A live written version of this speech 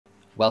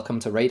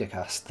Welcome to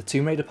Raidercast, the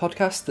Tomb Raider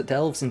podcast that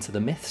delves into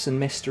the myths and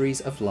mysteries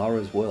of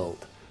Lara's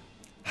world.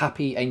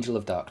 Happy Angel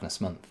of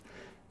Darkness month.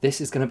 This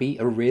is going to be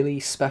a really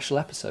special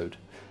episode.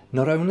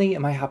 Not only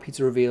am I happy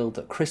to reveal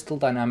that Crystal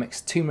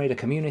Dynamics Tomb Raider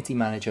community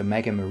manager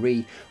Meagan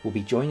Marie will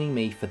be joining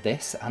me for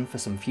this and for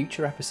some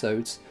future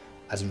episodes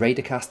as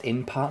Raidercast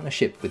in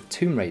partnership with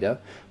Tomb Raider,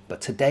 but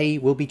today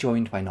we'll be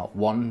joined by not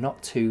one,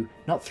 not two,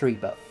 not three,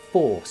 but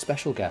 4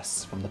 special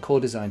guests from the core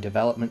design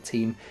development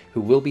team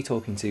who we'll be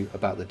talking to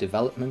about the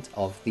development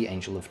of the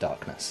Angel of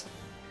Darkness.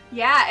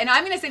 Yeah, and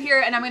I'm gonna sit here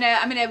and I'm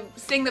gonna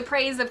sing the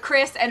praise of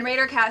Chris and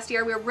Raidercast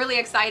here. We're really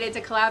excited to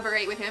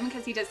collaborate with him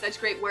because he does such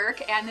great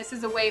work, and this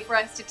is a way for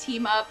us to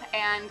team up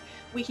and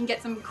we can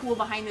get some cool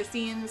behind the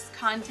scenes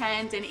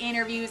content and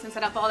interviews and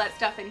set up all that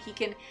stuff, and he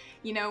can,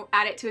 you know,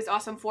 add it to his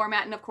awesome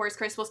format. And of course,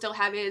 Chris will still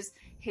have his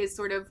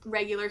sort of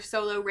regular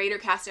solo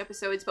Raidercast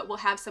episodes, but we'll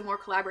have some more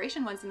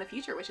collaboration ones in the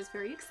future, which is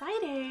very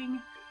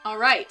exciting. All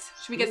right,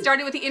 should we get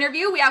started with the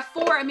interview? We have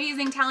 4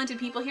 amazing, talented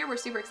people here we're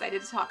super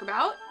excited to talk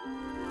about.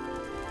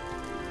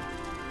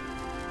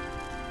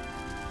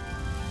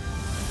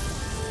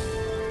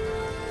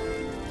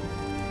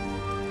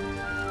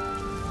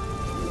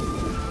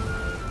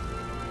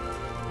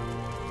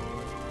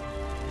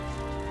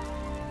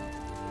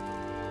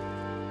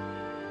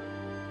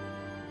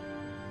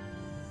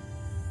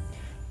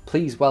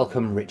 Please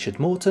welcome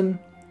Richard Morton,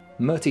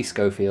 Murti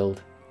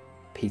Schofield,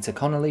 Peter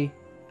Connolly,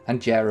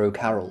 and Jero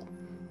Carroll.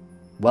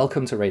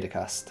 Welcome to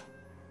Raidercast.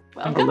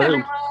 Welcome,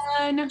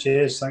 everyone.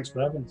 Cheers, thanks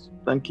for having us.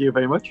 Thank you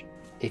very much.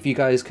 If you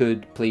guys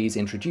could please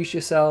introduce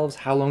yourselves,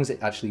 how long has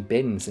it actually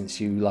been since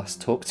you last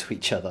talked to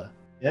each other?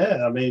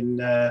 Yeah, I mean,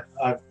 I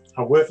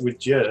work with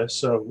Jer,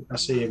 so I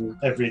see him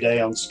every day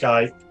on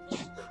Skype.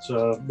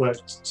 So I've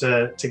worked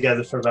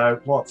together for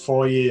about,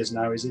 4 years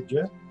now, is it,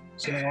 Jer?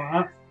 Something like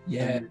that?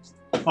 Yeah.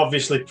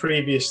 Obviously,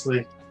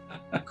 previously,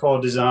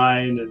 core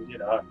design, and, you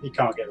know, he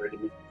can't get rid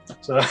of me.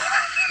 So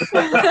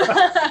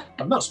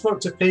I've not spoke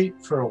to Pete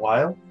for a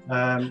while.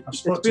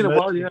 It's been a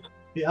while, yeah.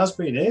 It has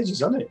been ages,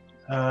 hasn't it?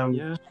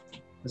 Yeah.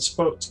 I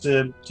spoke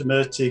to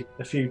Murti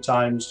a few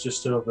times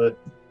just over,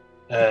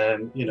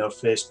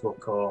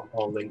 Facebook or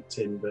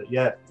LinkedIn. But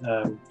yeah,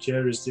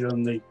 Jer is the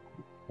only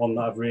one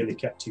that I've really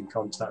kept in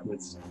contact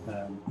with.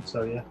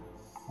 So yeah,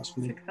 that's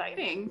me.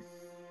 Exciting.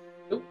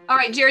 All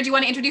right, Jared, do you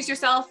want to introduce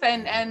yourself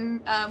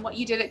and what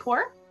you did at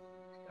Core?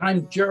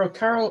 I'm Jero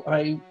Carroll.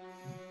 I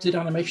did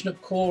animation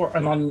at Core,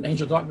 and on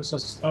Angel of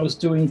Darkness, I was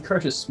doing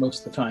Curtis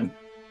most of the time.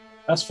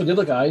 As for the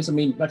other guys, I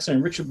mean, like I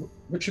said,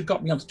 Richard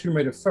got me onto Tomb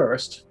Raider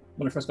first,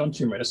 when I first got on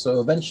Tomb Raider,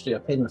 so eventually I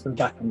paid him for the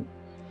back, and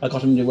I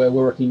got him to where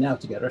we're working now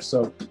together,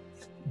 so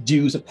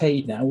dues are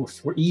paid now.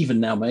 We're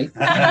even now, mate.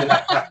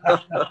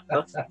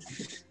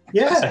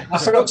 Yeah, I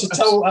forgot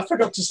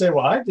to say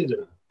what I did at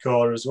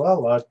Core as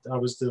well. I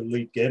was the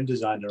lead game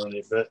designer on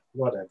it, but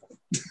whatever.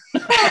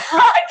 Just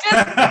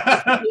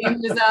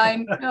game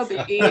design, no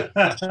biggie.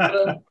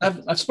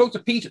 I spoke to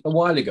Pete a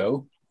while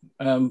ago,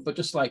 but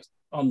just like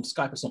on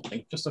Skype or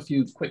something, just a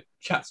few quick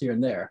chats here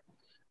and there.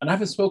 And I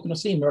haven't spoken or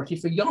seen Murti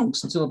for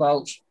yonks until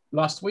about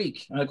last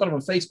week. And I've got him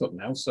on Facebook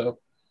now, so.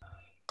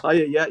 Oh,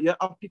 yeah.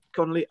 I'm Peter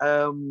Connolly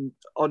on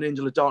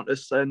Angel of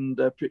Darkness, and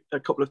a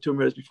couple of Tomb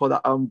Raiders before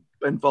that I'm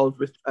involved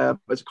with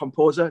as a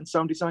composer and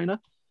sound designer.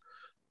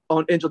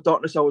 On Angel of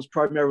Darkness, I was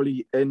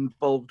primarily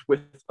involved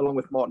with, along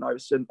with Martin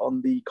Iverson,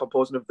 on the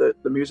composing of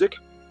the music.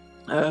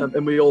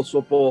 And we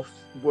also both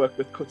work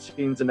with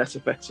cutscenes and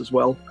SFX as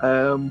well.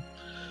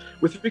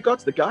 With regard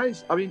to the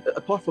guys, I mean,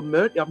 apart from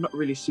Murti, I've not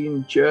really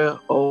seen Jer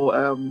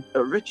or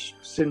Rich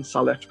since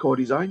I left core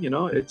design, you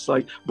know? It's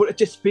like, but it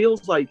just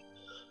feels like,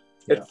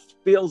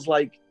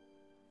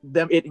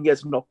 them 18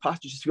 years have not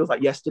passed. It just feels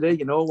like yesterday,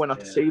 you know, when I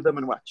see them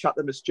and when I chat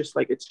them, it's just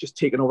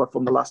taken over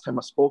from the last time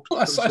I spoke to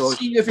them. I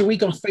see you every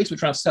week on Facebook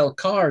trying to sell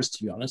cars,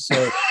 to be honest.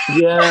 So.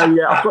 yeah,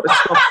 I've got to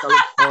stop selling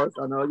cars,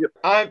 I know.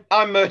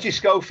 I'm Murti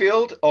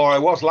Schofield, or I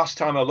was last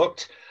time I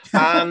looked.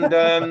 And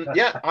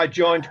I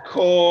joined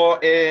Core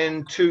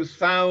in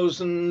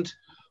 2000,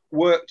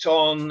 worked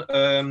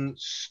on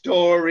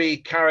story,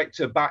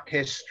 character, back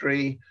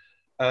history,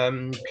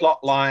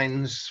 plot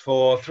lines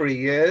for 3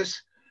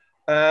 years.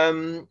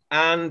 Had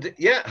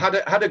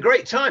a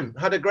great time.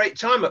 Had a great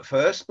time at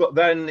first, but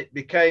then it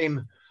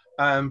became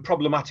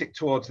problematic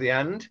towards the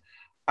end.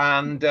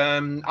 And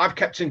I've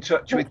kept in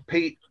touch with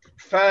Pete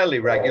fairly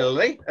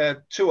regularly,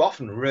 too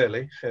often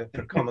really, for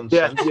common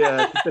sense.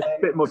 Yeah, a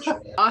bit much.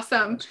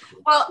 Awesome.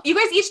 Well, you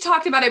guys each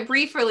talked about it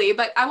briefly,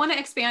 but I want to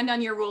expand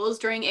on your roles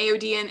during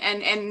AOD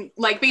and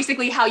like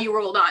basically how you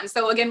rolled on.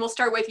 So again, we'll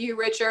start with you,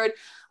 Richard.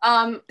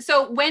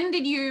 So when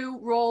did you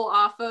roll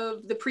off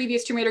of the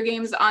previous Tomb Raider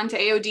games onto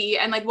AOD,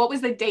 and like what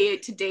was the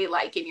day-to-day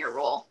like in your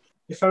role?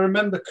 If I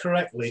remember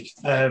correctly,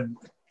 I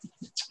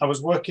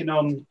was working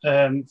on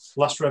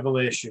Last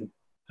Revelation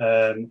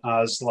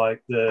as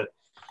like the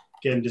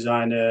game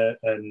designer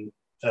and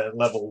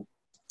level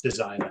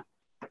designer.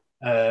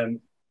 And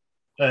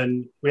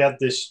we had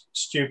this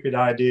stupid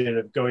idea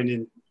of going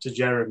in to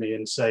Jeremy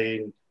and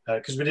saying,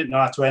 because we didn't know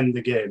how to end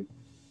the game.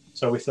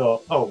 So we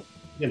thought,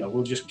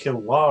 we'll just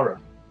kill Lara.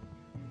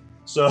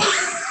 So,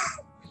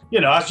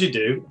 as you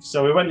do.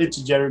 So we went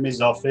into Jeremy's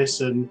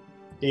office and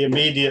he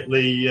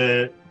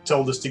immediately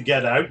told us to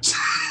get out.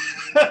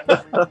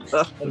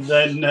 and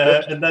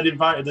then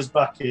invited us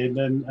back in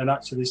and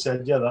actually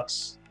said, yeah,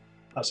 that's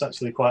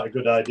actually quite a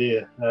good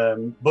idea.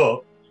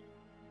 But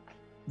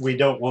we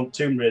don't want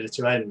Tomb Raider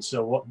to end.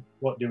 So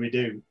what do we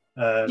do?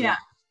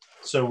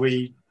 So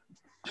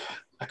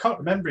I can't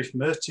remember if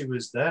Murti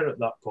was there at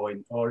that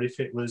point or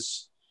if it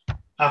was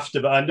after,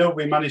 but I know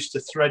we managed to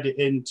thread it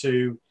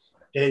into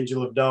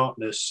Angel of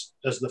Darkness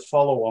as the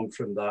follow-on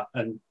from that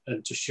and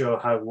to show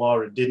how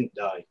Laura didn't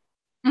die.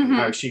 Mm-hmm.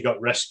 How she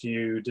got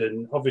rescued,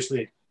 and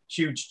obviously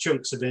huge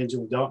chunks of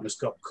Angel of Darkness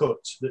got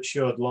cut that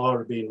showed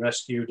Laura being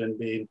rescued and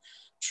being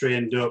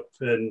trained up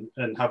and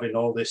having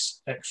all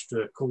this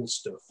extra cool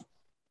stuff.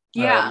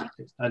 Yeah.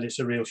 And it's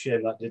a real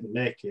shame that didn't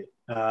make it.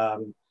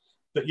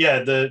 But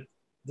yeah,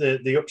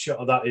 the upshot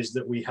of that is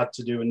that we had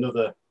to do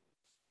another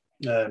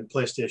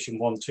PlayStation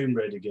 1 Tomb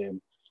Raider game,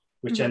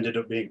 which ended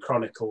up being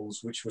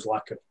Chronicles, which was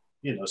like a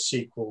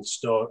prequel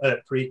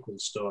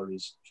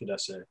stories, should I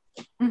say.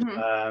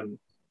 Mm-hmm.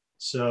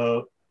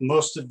 So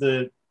most of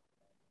the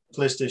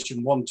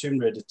PlayStation 1 Tomb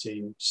Raider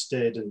team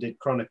stayed and did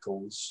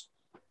Chronicles,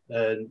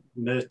 and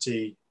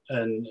Murti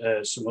and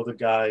some other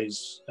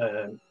guys,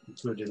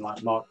 including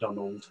like Mark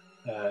Donald,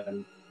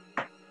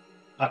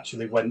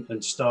 actually went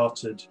and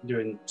started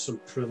doing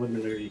some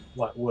preliminary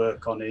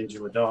work on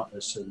Angel of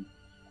Darkness,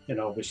 and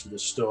obviously the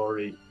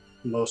story,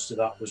 most of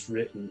that was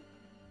written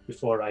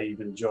before I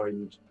even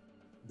joined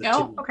the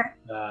team. Okay.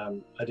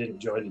 I didn't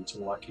join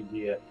until like a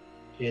year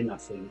in, I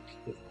think,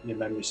 if your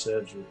memory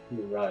serves you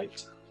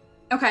right.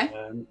 Okay.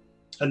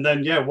 And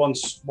then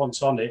once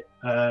on it,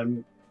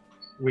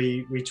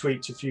 we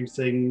tweaked a few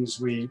things.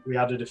 We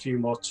added a few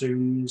more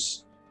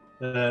tombs.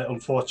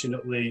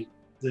 Unfortunately,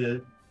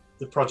 the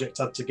project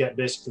had to get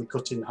basically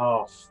cut in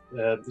half.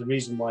 The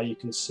reason why you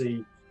can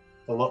see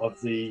a lot of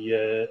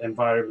the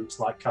environments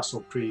like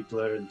Castle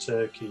Kriegler and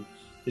Turkey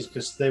is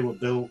because they were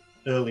built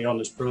early on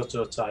as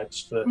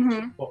prototypes for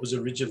what was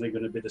originally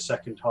going to be the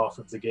second half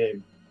of the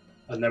game.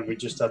 And then we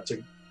just had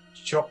to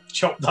chop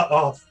that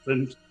off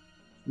and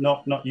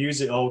not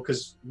use it all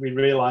because we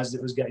realised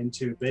it was getting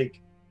too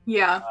big.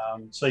 Yeah.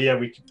 So yeah,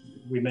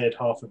 we made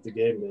half of the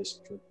game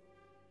basically.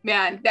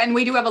 Yeah, and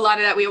we do have a lot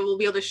of that we will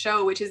be able to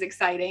show, which is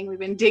exciting. We've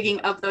been digging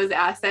up those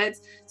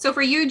assets. So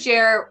for you,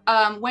 Jer,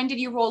 when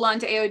did you roll on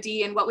to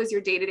AOD and what was your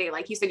day-to-day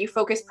like? You said you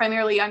focused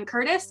primarily on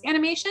Curtis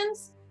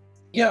animations?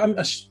 Yeah, I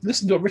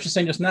listened to what Rich was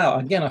saying just now.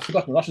 Again, I've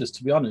forgotten a lot of this,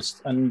 to be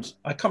honest. And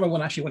I can't remember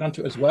when I actually went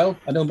onto it as well.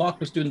 I know Mark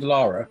was doing the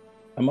Lara,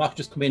 and Mark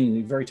just come in,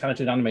 a very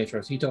talented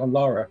animator, so he took on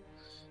Lara.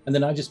 And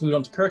then I just moved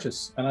on to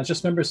Curtis. And I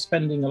just remember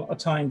spending a lot of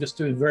time just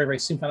doing very, very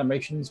simple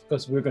animations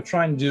because we were going to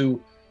try and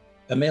do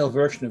a male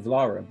version of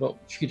Lara, but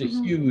she had a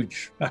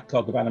huge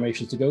backlog of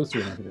animations to go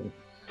through and everything.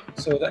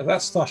 So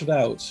that started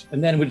out.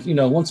 And then,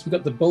 once we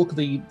got the bulk of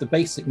the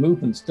basic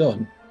movements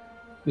done,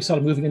 we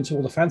started moving into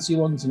all the fancy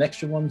ones and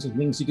extra ones and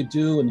things you could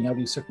do, and you have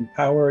these certain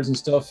powers and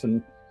stuff.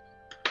 And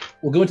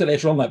we'll go into it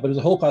later on that, but there's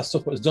a whole pile of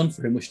stuff that was done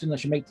for him, which didn't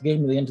actually make the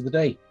game at the end of the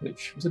day,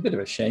 which was a bit of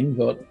a shame,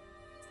 but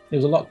there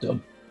was a lot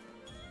done.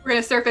 We're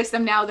going to surface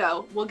them now,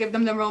 though. We'll give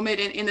them the moment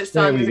in the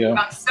sun. There we go.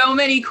 Got so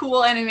many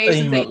cool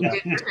animations that you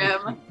did for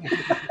him.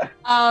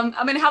 How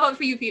about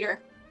for you, Peter?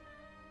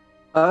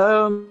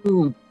 I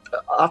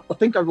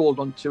think I rolled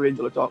on to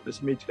Angel of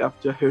Darkness immediately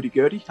after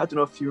Hurdy-Gurdy. I don't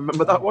know if you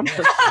remember that one.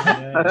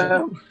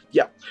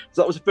 Yeah,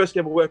 so that was the first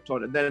game I worked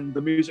on, and then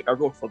the music I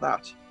wrote for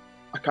that,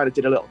 I kind of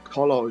did a little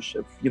collage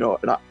of,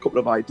 a couple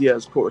of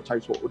ideas,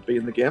 prototypes, what would be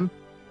in the game.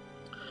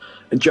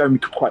 And Jeremy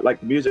quite liked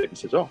the music. He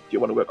says, "Oh, do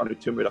you want to work on a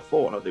Tomb Raider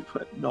 4?" And I was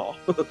like, "No."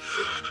 So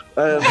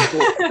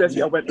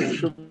basically, I went to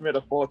Tomb Raider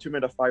 4, Tomb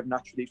Raider 5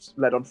 naturally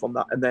led on from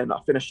that, and then I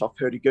finished off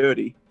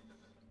Hurdy-Gurdy,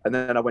 and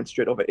then I went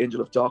straight over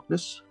Angel of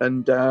Darkness.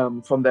 And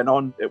from then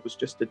on, it was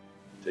just it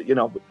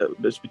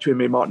was between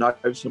me and Martin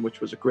Iveson,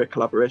 which was a great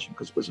collaboration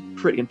because it was a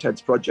pretty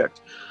intense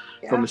project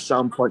from the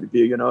sound point of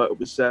view. It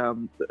was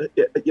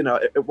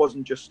it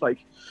wasn't just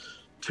like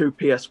 2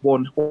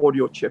 PS1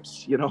 audio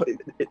chips.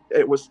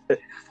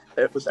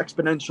 It was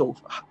exponential,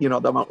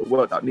 the amount of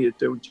work that needed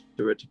doing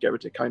to it to get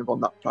it kind of on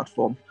that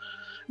platform.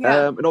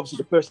 Yeah. And obviously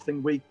the first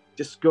thing we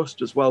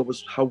discussed as well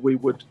was how we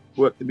would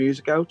work the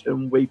music out,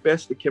 and we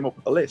basically came up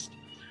with a list.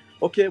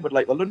 Okay, with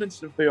like the London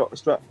Symphony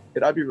Orchestra,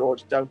 at Abbey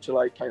Road down to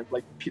like kind of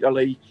like Peter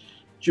Lee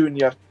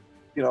Jr.,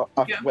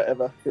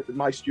 whatever, in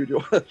my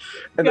studio.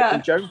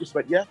 And Jeremy just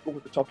went, yeah, go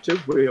with the top 2.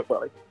 We were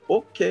like,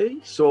 okay.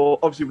 So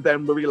obviously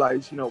then we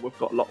realised, we've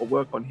got a lot of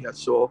work on here.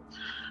 So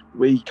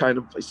we kind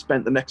of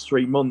spent the next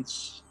 3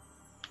 months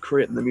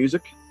creating the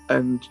music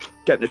and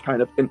getting it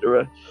kind of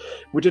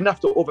we didn't have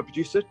to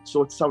overproduce it,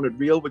 so it sounded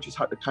real. We just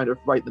had to kind of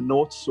write the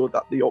notes so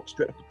that the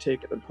orchestrator could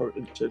take it and put it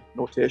into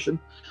notation.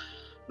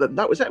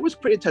 That was it. It was a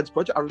pretty intense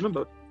project. I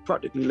remember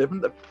practically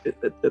living at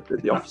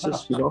the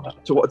offices,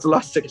 towards the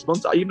last 6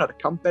 months. I even had a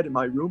camp bed in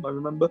my room, I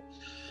remember.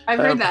 I've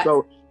heard that.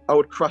 So I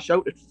would crash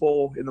out at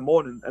 4 in the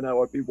morning, and I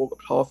would be woke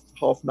up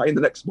half 9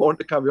 the next morning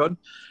to carry on.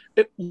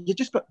 It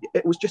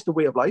was just a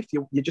way of life.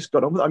 You just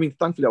got on with it. I mean,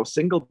 thankfully I was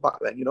single back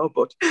then, you know,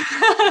 but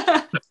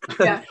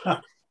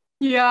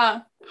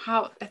yeah.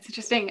 How that's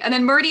interesting. And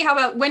then Murti, how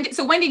about when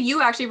did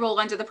you actually roll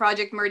onto the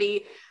project,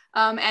 Murti?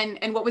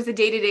 And what was the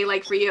day-to-day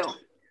like for you?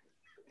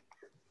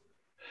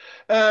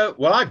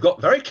 Well, I've got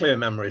very clear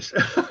memories.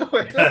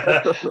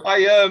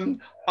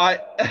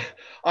 I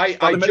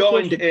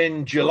joined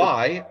in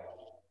July.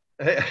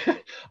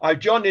 I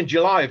joined in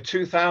July of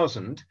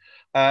 2000,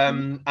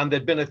 and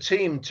there'd been a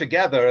team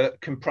together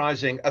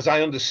comprising, as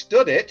I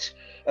understood it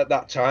at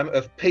that time,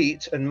 of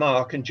Pete and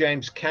Mark and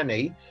James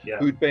Kenny,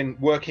 who'd been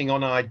working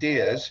on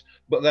ideas.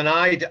 But then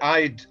as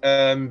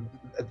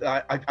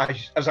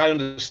I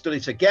understood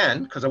it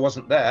again, because I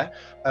wasn't there,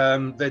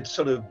 they'd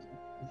sort of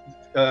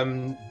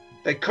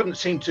they couldn't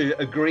seem to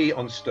agree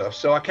on stuff.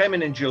 So I came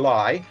in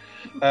July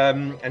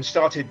and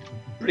started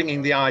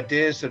bringing the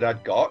ideas that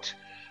I'd got.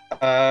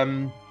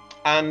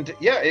 And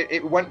yeah,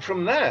 it went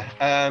from there.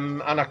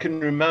 And I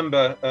can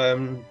remember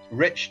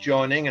Rich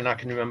joining, and I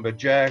can remember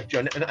Jer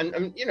joining,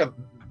 and you know,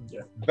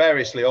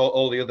 variously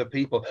all the other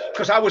people,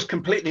 because I was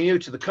completely new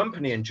to the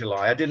company in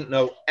July. I didn't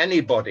know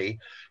anybody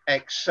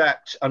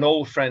except an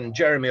old friend,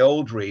 Jeremy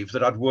Oldreeve,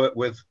 that I'd worked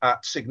with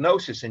at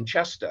Signosis in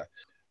Chester.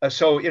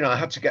 So, you know, I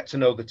had to get to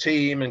know the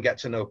team and get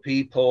to know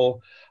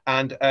people.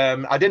 And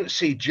I didn't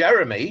see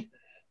Jeremy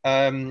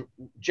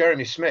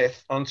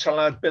Smith until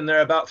I'd been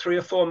there about 3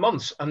 or 4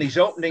 months. And his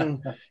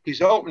opening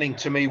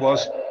to me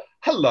was,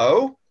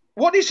 "Hello,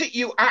 what is it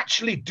you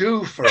actually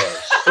do for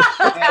us?"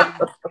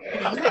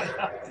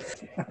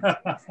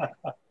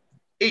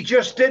 He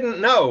just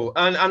didn't know.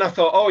 And I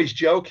thought, oh, he's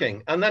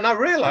joking. And then I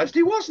realized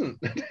he wasn't.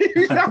 He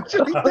was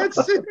actually dead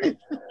serious.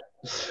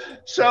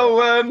 So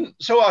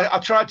I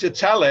tried to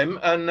tell him,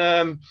 and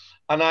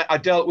I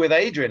dealt with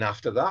Adrian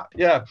after that.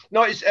 Yeah,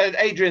 no, it's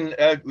Adrian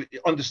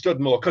understood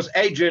more, because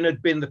Adrian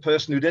had been the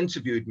person who'd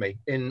interviewed me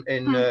in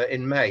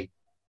May,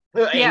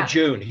 in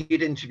June.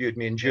 He'd interviewed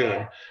me in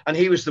June, and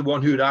he was the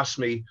one who'd asked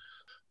me,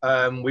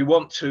 we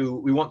want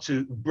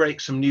to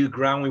break some new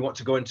ground. We want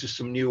to go into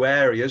some new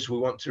areas. We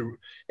want to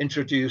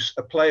introduce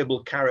a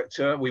playable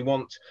character. We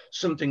want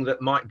something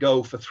that might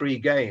go for 3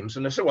 games.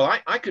 And I said, well,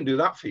 I can do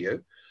that for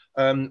you.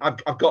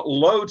 I've got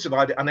loads of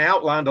ideas, and I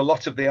outlined a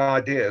lot of the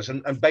ideas,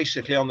 and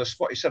basically on the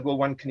spot he said, well,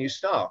 when can you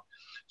start?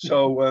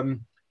 So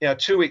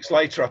 2 weeks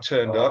later I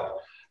turned up,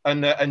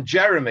 and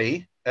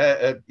Jeremy,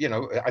 you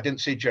know, I didn't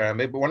see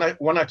Jeremy, but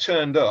when I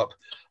turned up,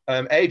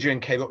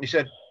 Adrian came up and he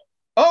said,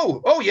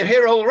 oh, you're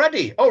here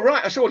already? Oh,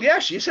 right. I said, well,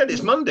 yes, you said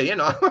it's Monday, you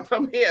know,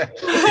 I'm here.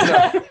 You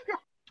know?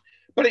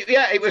 But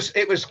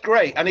it was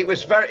great, and it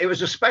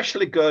was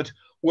especially good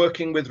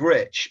working with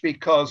Rich,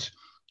 because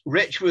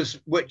Rich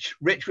was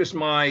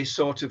my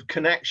sort of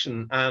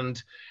connection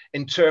and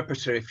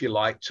interpreter, if you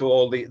like, to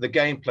all the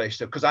gameplay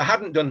stuff, because I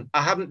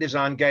hadn't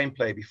designed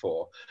gameplay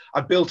before.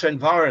 I'd built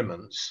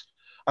environments.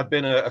 I'd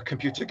been a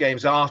computer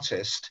games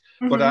artist,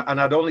 but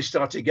I'd only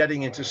started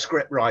getting into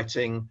script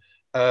writing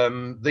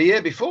the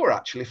year before,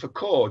 actually, for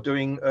Core,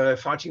 doing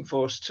Fighting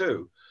Force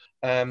 2.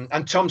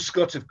 And Tom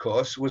Scott, of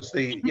course, was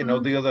the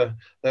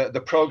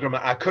other programmer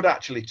I could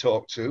actually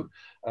talk to.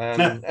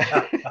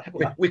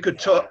 We could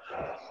talk.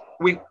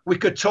 We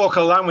could talk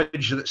a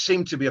language that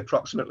seemed to be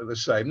approximately the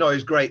same. No,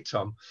 he's great,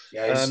 Tom.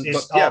 Yeah,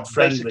 he's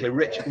basically,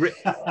 Rich.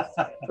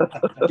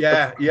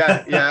 Yeah.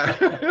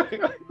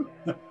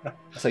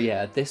 So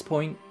yeah, at this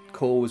point,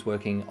 Core was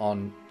working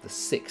on the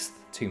 6th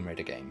Tomb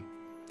Raider game.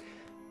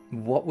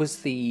 What was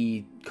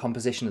the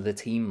composition of the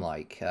team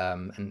like,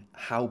 and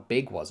how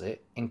big was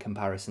it in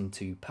comparison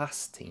to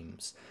past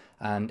teams,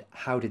 and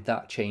how did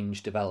that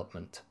change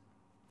development?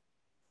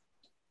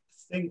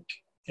 I think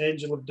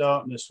Angel of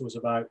Darkness was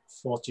about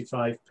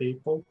 45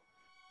 people.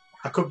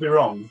 I could be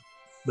wrong,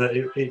 but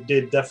it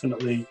did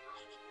definitely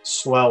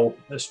swell,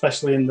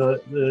 especially in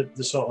the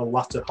sort of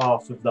latter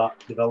half of that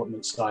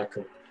development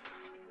cycle.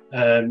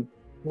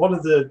 One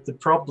of the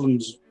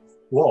problems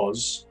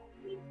was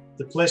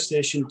the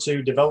PlayStation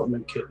 2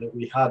 development kit that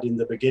we had in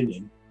the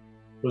beginning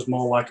was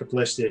more like a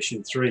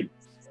PlayStation 3.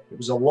 It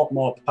was a lot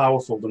more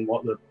powerful than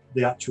what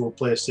the actual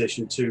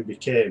PlayStation 2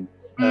 became.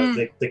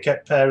 They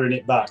kept paring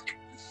it back.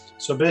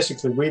 So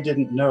basically, we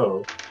didn't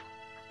know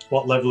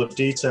what level of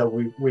detail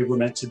we were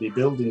meant to be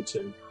building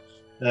to.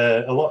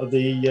 A lot of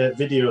the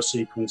video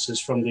sequences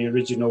from the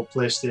original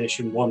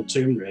PlayStation 1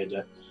 Tomb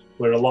Raider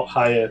were a lot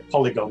higher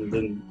polygon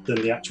than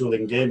the actual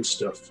in-game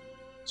stuff.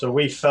 So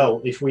we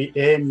felt if we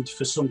aimed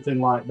for something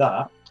like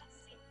that,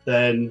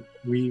 then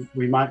we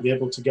might be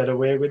able to get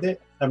away with it.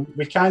 And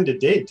we kind of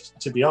did,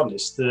 to be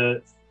honest.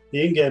 The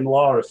in-game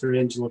Lara for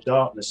Angel of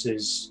Darkness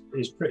is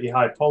pretty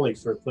high poly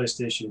for a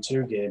PlayStation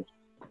 2 game.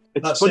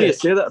 It's funny you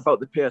say that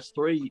about the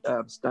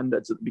PS3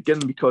 standards at the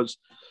beginning, because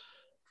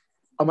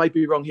I might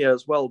be wrong here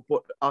as well,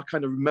 but I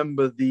kind of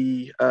remember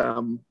the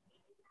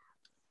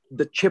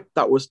chip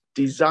that was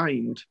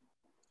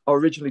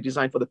originally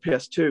designed for the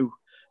PS2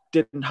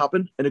 didn't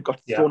happen, and it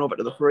got thrown over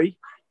to the 3.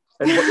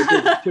 And what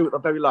they did too at the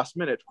very last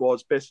minute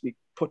was basically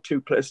put 2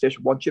 PlayStation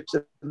 1 chips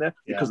in there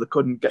because they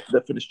couldn't get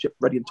the finished chip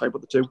ready in time for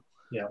the 2.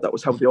 Yeah. That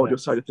was how the audio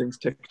side of things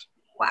ticked.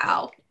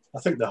 Wow. I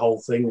think the whole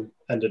thing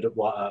ended up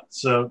like that.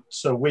 So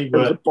we It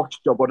was a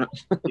botched job on it.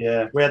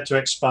 Yeah, we had to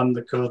expand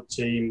the code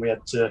team. We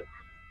had to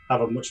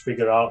have a much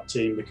bigger art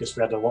team because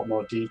we had a lot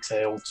more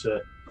detail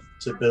to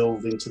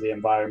build into the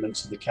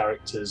environments of the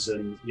characters.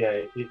 And yeah,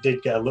 it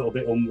did get a little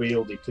bit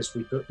unwieldy because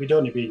we'd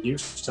only been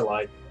used to,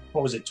 like,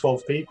 what was it,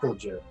 12 people,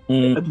 Joe?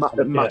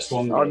 At max.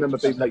 I remember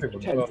being like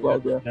 10,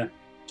 12, yeah.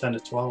 10 or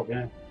 12,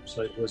 yeah.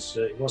 So it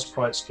was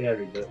quite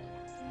scary, but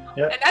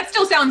yeah. And that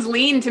still sounds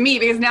lean to me,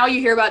 because now you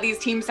hear about these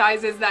team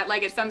sizes that,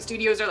 like, at some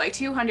studios are like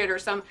 200, or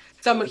some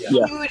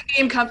huge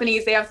game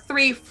companies, they have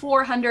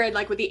 300-400,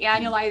 like with the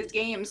annualized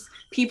games,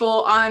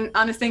 people on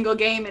a single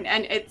game,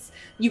 and it's,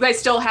 you guys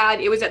still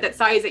had, it was at that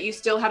size that you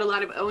still had a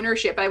lot of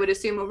ownership, I would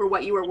assume, over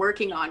what you were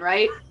working on,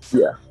 right?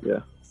 Yeah.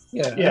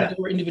 There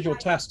were individual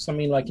tasks. I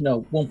mean, like, you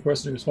know, one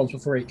person responsible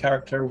for a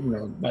character, you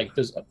know, like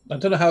there's, I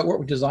don't know how it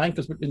worked with design,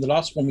 because in the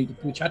last one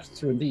we chatted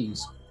through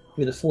these,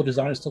 we had the 4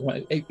 designers talking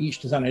about each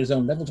designer his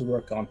own level to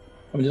work on.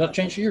 I mean, did that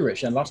change for you,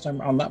 Rich? And last time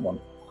on that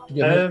one, did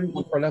you have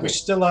one per level? We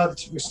still had,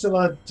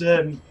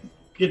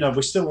 you know,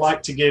 we still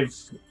like to give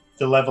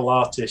the level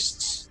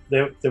artists.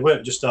 They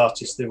weren't just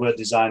artists; they were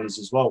designers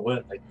as well,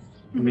 weren't they?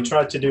 Mm-hmm. And we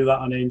tried to do that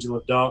on Angel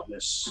of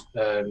Darkness,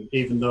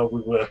 even though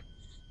we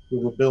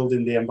were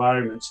building the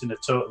environments in a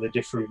totally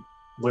different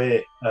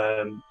way.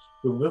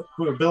 We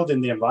were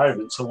building the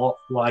environments a lot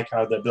like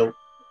how they're built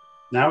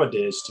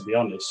nowadays, to be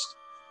honest.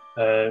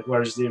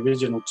 Whereas the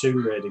original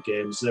Tomb Raider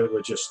games, they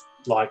were just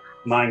like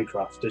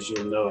Minecraft, as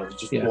you'll know, they're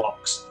just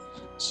blocks.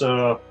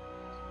 So,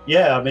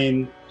 yeah, I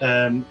mean,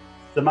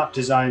 the map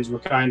designs were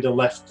kind of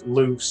left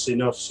loose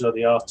enough so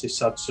the artists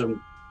had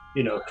some,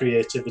 you know,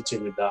 creativity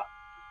with that.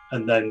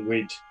 And then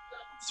we'd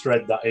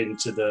thread that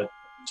into the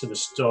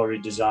story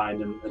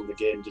design and the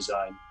game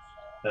design.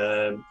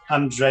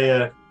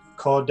 Andrea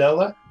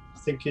Cordella, I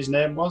think his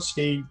name was,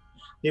 he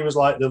was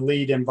like the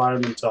lead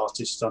environment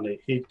artist on it.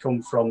 He'd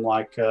come from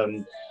like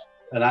an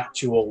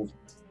actual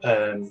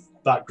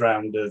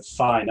background of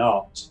fine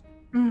art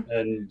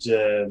and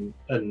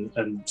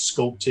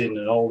sculpting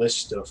and all this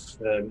stuff.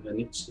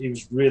 And he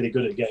was really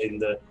good at getting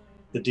the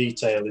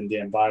detail in the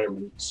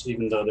environments,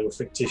 even though they were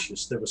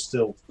fictitious. They were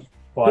still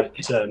quite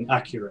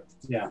accurate.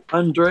 Yeah.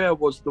 Andrea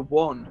was the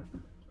one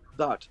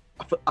that,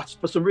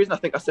 for some reason, I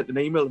think I sent an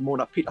email to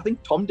Mona Pete. I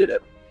think Tom did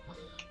it.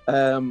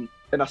 And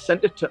I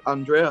sent it to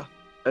Andrea.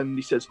 And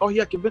he says, "Oh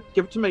yeah, give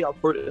it to me. I'll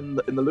put it in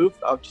the Louvre.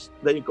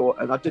 There you go."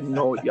 And I didn't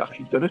know he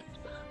actually done it.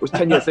 It was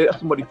 10 years later.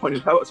 Somebody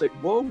pointed it out. I was like,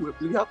 "Whoa, it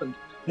really happened."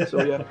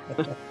 So yeah.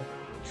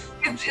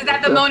 Is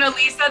that the Mona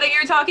Lisa that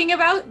you're talking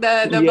about?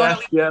 The Mona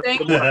Lisa thing?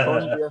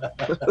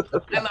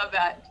 I love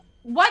that.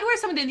 What were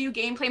some of the new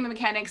gameplay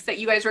mechanics that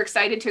you guys were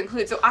excited to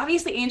include? So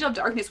obviously Angel of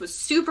Darkness was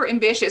super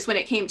ambitious when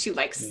it came to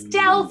like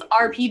stealth,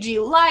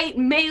 RPG light,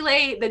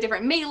 melee, the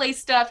different melee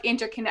stuff,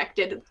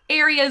 interconnected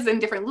areas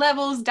and different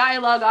levels,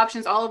 dialogue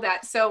options, all of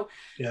that. So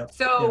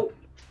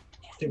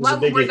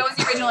what were those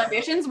original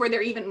ambitions? Were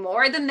there even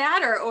more than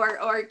that?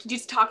 Or could you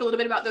just talk a little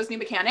bit about those new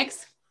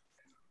mechanics?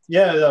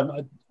 Yeah,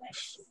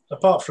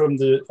 apart from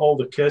all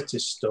the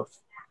Curtis stuff,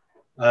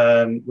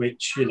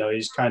 which, you know,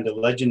 is kind of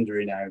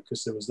legendary now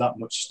because there was that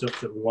much stuff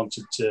that we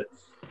wanted to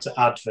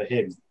add for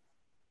him.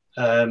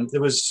 There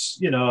was,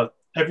 you know,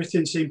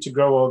 everything seemed to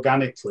grow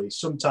organically.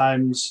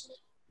 Sometimes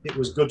it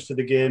was good for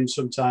the game.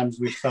 Sometimes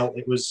we felt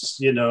it was,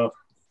 you know,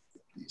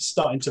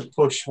 starting to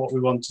push what we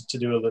wanted to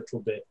do a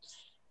little bit.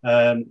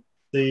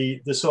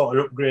 The sort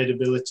of upgrade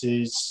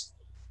abilities,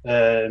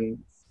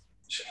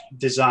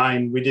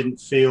 design, we didn't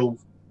feel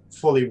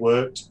fully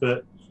worked,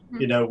 but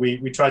you know, we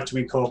tried to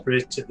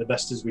incorporate it the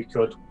best as we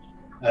could.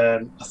 I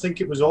think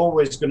it was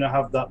always going to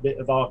have that bit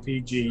of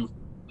RPG,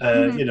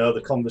 you know,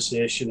 the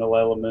conversational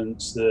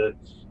elements, the,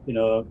 you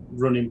know,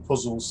 running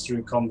puzzles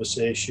through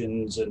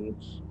conversations, and,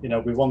 you know,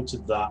 we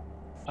wanted that.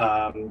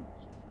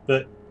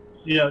 But,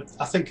 you know,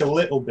 I think a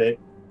little bit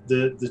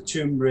the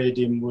tomb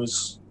raiding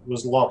was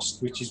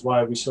lost, which is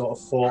why we sort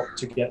of fought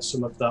to get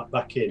some of that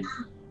back in.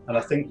 And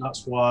I think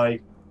that's why,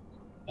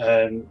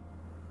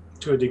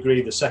 to a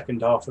degree, the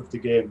second half of the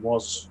game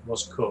was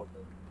cut.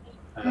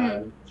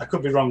 I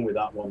could be wrong with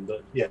that one,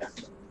 but yeah,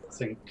 I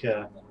think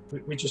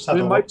we just had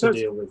a lot to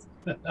deal with.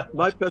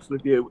 My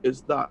personal view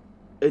is that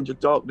Angel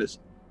of Darkness,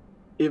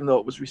 even though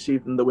it was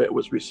received in the way it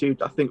was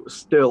received, I think it was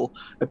still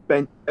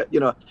you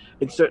know,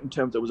 in certain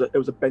terms, it was a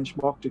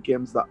benchmark to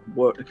games that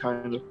were to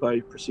kind of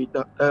precede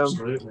that.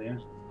 Absolutely,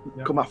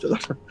 yeah. Come after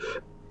that.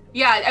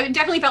 Yeah, it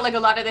definitely felt like a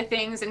lot of the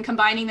things and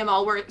combining them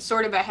all were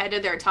sort of ahead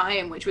of their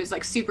time, which was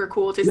like super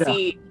cool to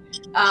see.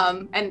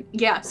 And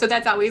yeah, so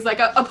that's always like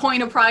a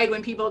point of pride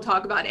when people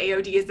talk about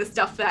AOD, is the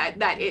stuff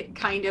that it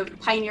kind of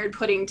pioneered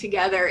putting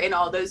together in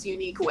all those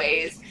unique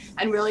ways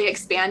and really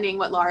expanding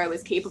what Lara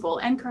was capable.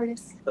 And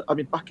Curtis. I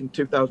mean, back in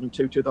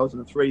 2002,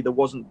 2003, there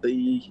wasn't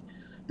the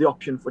the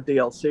option for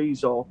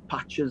DLCs or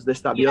patches,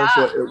 this, that, and the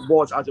other. So it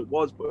was as it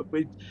was. But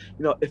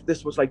if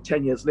this was like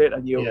 10 years later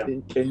and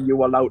you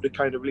were allowed to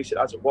kind of release it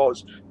as it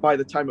was, by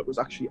the time it was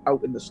actually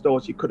out in the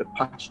stores, you could have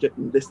patched it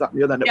and this, that, and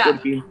the other, and it would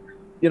have been,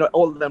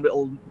 all of them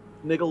little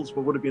niggles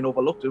would have been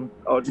overlooked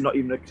or not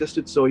even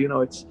existed. So it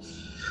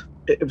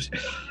was.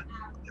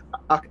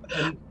 I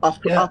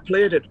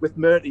played it with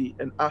Murti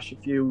and Ash a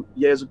few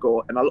years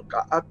ago, and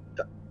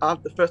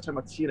the first time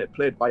I'd seen it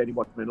played by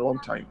anyone in a long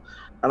time,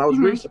 and I was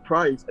really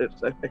surprised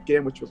at a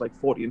game which was like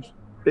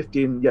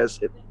 15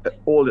 years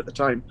old at the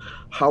time,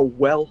 how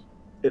well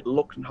it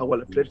looked and how well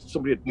it played.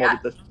 Somebody had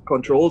modded the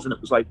controls, and it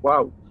was like,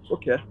 wow,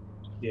 okay.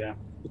 Yeah.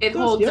 It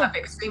holds up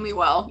extremely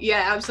well.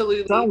 Yeah,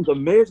 absolutely. Sounds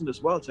amazing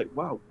as well. It's like,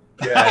 wow.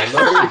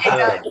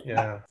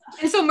 Yeah.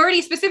 And so,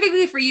 Murti,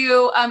 specifically for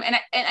you, and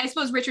I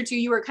suppose Richard too,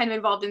 you were kind of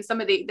involved in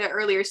some of the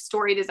earlier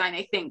story design,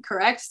 I think,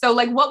 correct? So,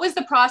 like, what was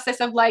the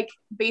process of like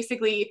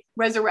basically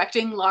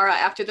resurrecting Lara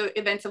after the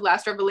events of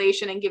Last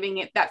Revelation and giving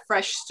it that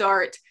fresh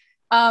start?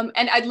 And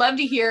I'd love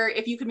to hear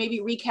if you could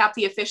maybe recap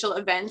the official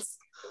events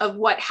of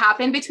what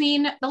happened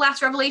between the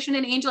Last Revelation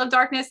and Angel of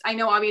Darkness. I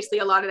know obviously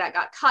a lot of that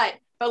got cut,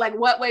 but like,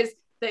 what was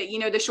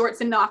the short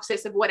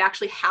synopsis of what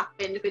actually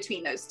happened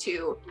between those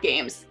two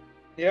games?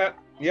 Yeah.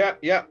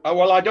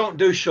 Well, I don't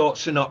do short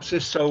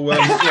synopsis, so make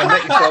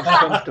yourself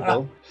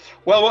comfortable.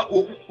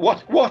 Well,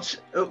 what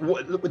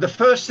the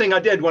first thing I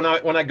did when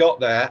I got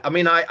there, I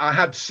mean, I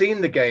had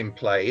seen the game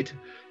played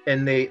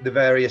in the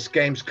various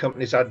games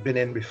companies I'd been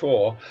in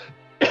before,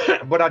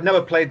 but I'd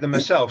never played them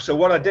myself. So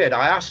what I did,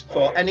 I asked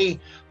for any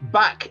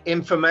back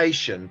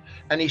information,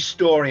 any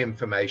story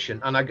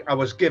information, and I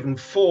was given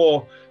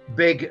 4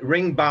 big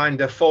ring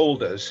binder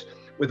folders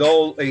with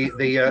all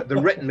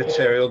the written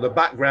material, the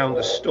background,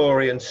 the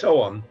story, and so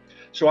on.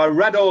 So I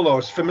read all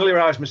those,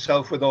 familiarized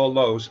myself with all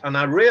those, and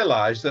I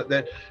realized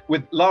that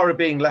with Lara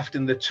being left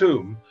in the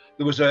tomb,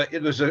 there was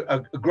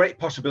a great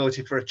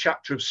possibility for a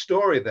chapter of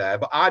story there,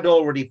 but I'd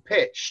already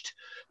pitched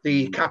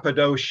the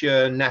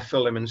Cappadocia,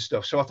 Nephilim and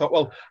stuff. So I thought,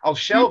 well, I'll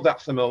shelve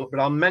that for the moment,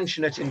 but I'll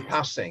mention it in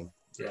passing.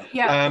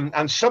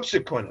 And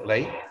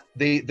subsequently,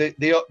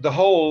 the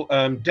whole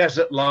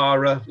desert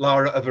Lara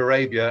of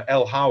Arabia,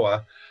 El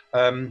Hawa,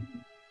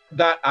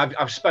 that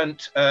I've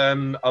spent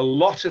a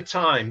lot of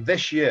time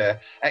this year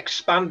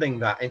expanding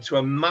that into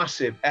a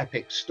massive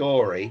epic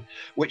story,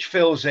 which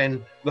fills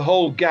in the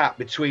whole gap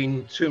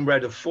between Tomb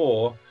Raider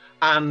 4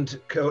 and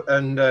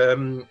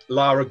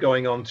Lara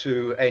going on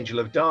to Angel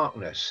of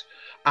Darkness.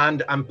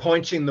 And I'm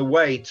pointing the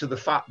way to the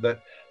fact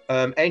that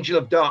Angel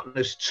of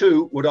Darkness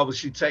 2 would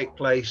obviously take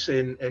place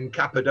in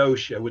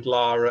Cappadocia with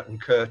Lara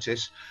and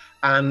Curtis,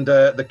 and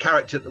the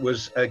character that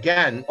was,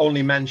 again,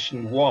 only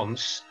mentioned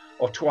once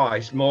or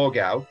twice,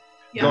 Morgau,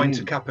 going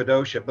to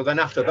Cappadocia. But then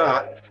after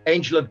that,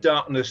 Angel of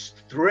Darkness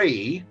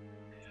 3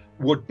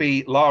 would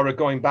be Lara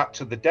going back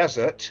to the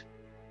desert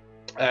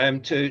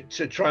to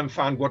try and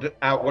find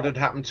out what had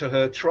happened to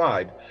her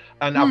tribe.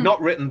 And I've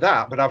not written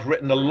that, but I've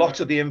written a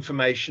lot of the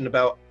information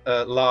about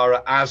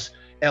Lara as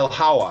El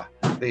Hawa,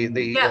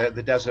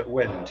 the desert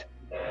wind.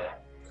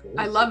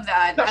 I love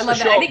that. I love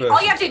that. I think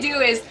all you have to do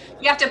is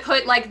you have to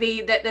put like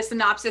the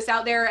synopsis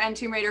out there, and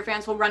Tomb Raider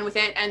fans will run with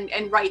it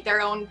and write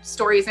their own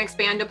stories and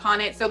expand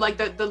upon it. So like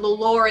the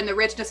lore and the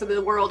richness of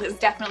the world has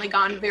definitely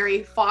gone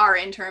very far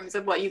in terms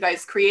of what you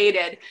guys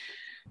created.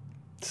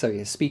 So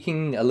yeah,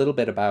 speaking a little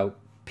bit about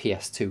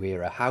PS2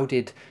 era, how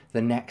did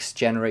the next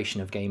generation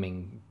of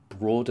gaming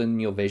broaden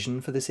your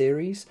vision for the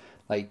series?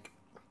 Like,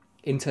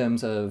 in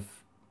terms of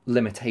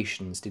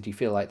limitations, did you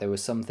feel like there were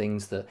some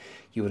things that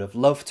you would have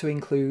loved to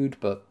include,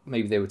 but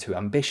maybe they were too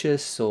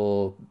ambitious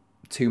or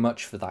too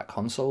much for that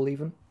console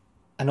even?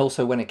 And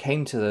also, when it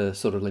came to the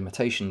sort of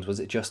limitations, was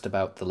it just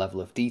about the level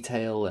of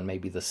detail and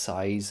maybe the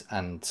size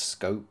and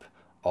scope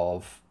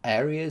of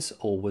areas,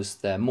 or was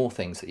there more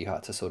things that you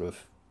had to sort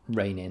of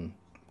rein in,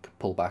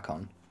 pull back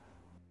on?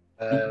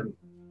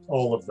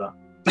 All of that.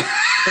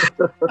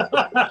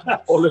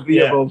 All of the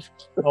above.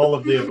 All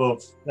of the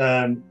above.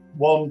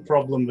 One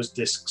problem was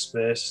disk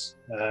space,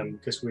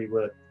 because we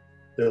were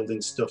building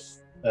stuff,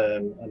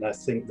 and I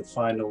think the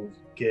final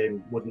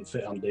game wouldn't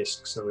fit on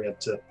disk, so we had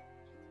to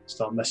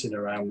start messing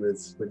around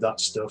with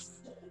that stuff.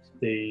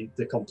 The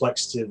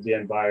complexity of the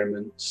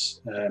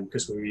environments,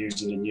 because we were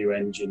using a new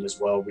engine as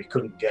well, we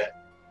couldn't get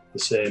the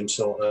same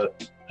sort of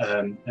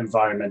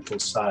environmental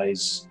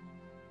size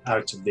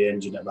out of the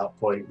engine at that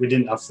point. We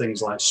didn't have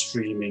things like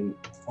streaming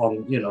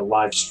on,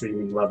 live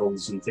streaming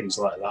levels and things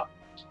like that.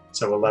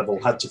 So a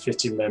level had to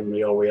fit in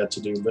memory, or we had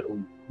to do little,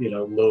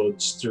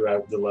 loads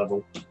throughout the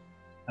level.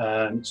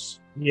 And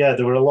yeah,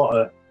 there were a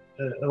lot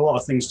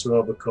of things to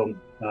overcome,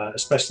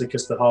 especially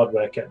because the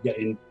hardware kept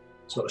getting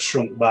sort of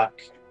shrunk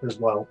back as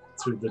well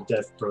through the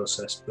dev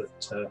process.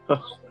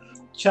 But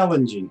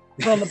challenging.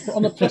 On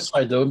the plus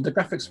side, though, the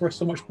graphics were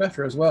so much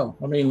better as well.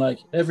 I mean, like,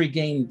 every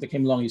game that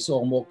came along, you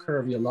saw a more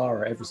curvy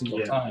Lara every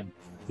single time.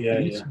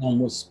 And each one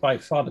was by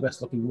far the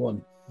best looking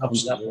one.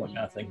 Absolutely. That one,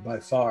 I think, by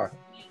far.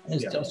 I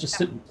was just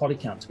sitting with body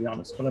count, to be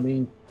honest. But I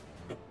mean,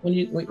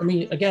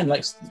 again,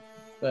 like,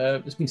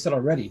 it's been said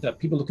already that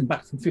people looking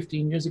back from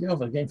 15 years ago,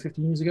 the game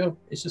 15 years ago,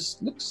 it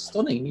just looks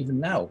stunning even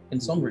now in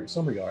some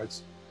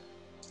regards.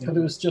 But it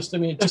was just, I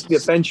mean, Just to be a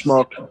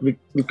benchmark,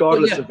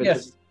 regardless of it.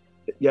 Yes.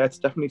 Yeah, it's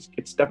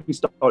definitely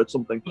started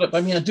something. But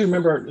I mean, I do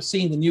remember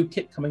seeing the new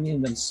kit coming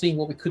in and seeing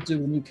what we could do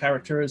with new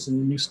characters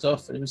and new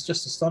stuff, and it was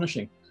just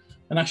astonishing.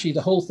 And actually,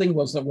 the whole thing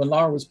was that when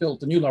Lara was built,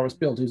 the new Lara was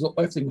built,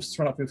 everything was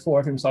thrown up before,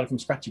 everything started from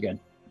scratch again.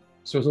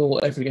 So it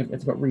was everything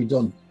got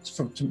redone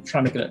to try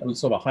and make it a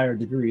sort of a higher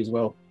degree as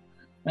well.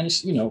 And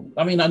it's, you know,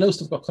 I mean, I know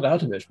stuff got cut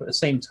out of it, but at the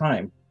same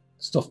time,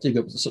 stuff did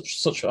go to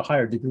such a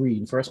higher degree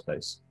in the first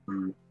place.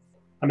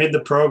 I mean,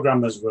 the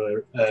programmers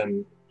were,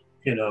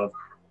 you know,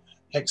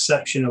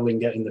 exceptional in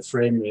getting the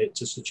frame rate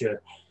to such a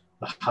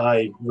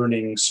high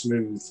running,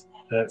 smooth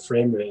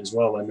frame rate as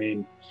well. I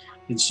mean,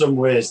 in some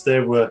ways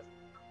they were,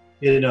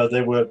 you know,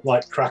 they were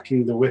like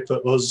cracking the whip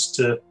at us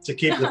to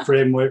keep the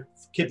frame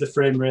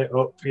rate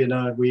up. You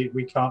know,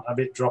 we can't have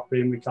it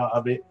dropping, we can't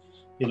have it,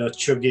 you know,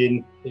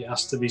 chugging. It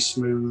has to be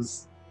smooth.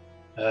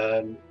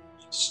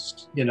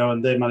 You know,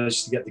 and they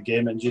managed to get the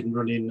game engine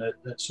running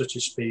at such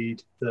a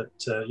speed that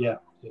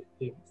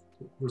it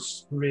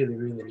was really,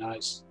 really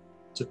nice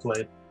to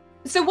play.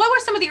 So what were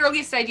some of the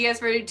earliest ideas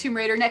for Tomb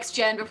Raider Next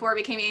Gen before it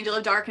became Angel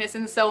of Darkness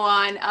and so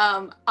on?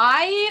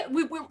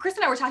 Chris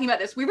and I were talking about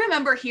this. We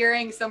remember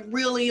hearing some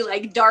really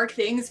like dark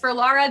things for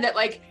Lara, that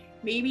like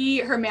maybe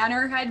her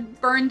manor had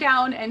burned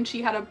down and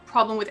she had a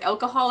problem with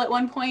alcohol at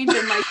one point,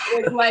 and like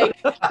it was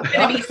like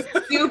gonna be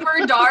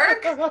super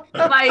dark.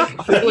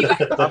 Like, do you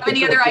guys have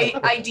any other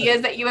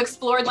ideas that you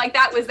explored like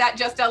that? Was that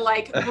just a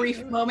like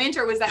brief moment,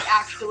 or was that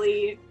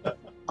actually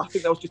I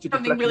think that was just a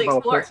something deflection really of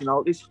our explored?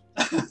 personalities.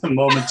 A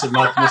moment of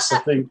madness, I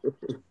think.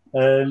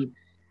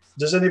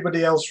 Does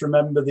anybody else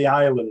remember the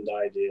island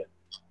idea?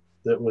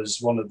 That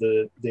was one of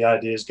the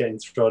ideas getting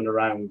thrown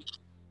around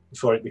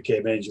before it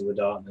became Angel of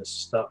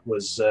Darkness. That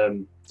was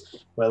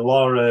where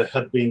Lara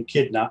had been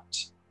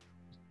kidnapped,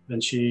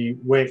 and she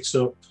wakes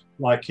up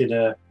like in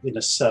a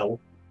cell.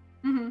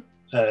 Mm-hmm.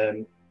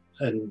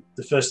 And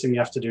the first thing you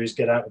have to do is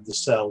get out of the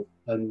cell,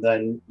 and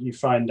then you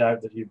find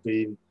out that you've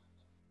been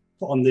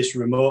put on this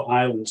remote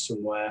island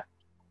somewhere,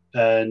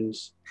 and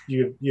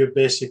you're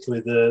basically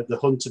the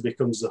hunter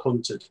becomes the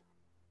hunted.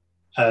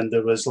 And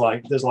there's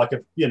like a,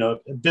 you know,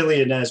 a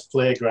billionaire's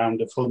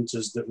playground of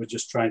hunters that were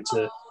just trying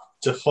to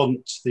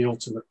hunt the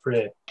ultimate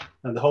prey.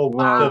 And the whole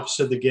purpose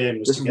of the game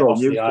was to get off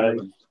the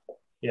island.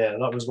 Yeah,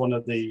 that was one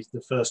of the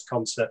first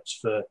concepts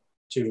for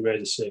Tomb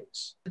Raider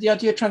 6. Did the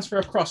idea transfer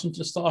across into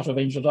the start of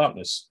Angel of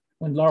Darkness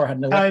when Lara had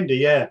no weapon?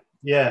 Kinda,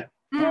 yeah.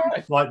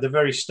 Mm. Like the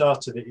very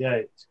start of it,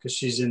 yeah, because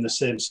she's in the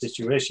same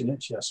situation,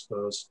 isn't she, I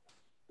suppose.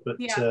 But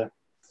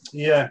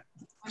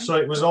so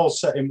it was all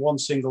set in one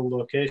single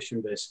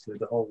location, basically,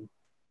 the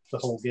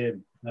whole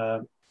game,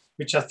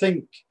 which I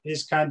think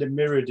is kind of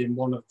mirrored in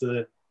one of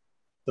the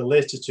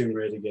later Tomb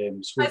Raider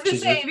games. I was going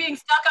to say, being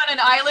stuck on an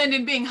island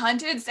and being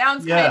hunted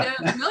sounds kind of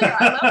familiar.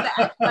 I love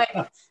that.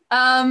 But,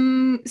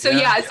 so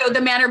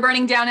the manor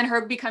burning down and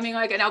her becoming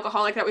like an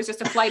alcoholic, that was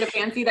just a flight of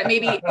fancy that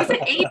maybe, was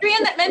it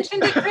Adrian that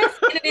mentioned it, Chris,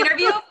 in an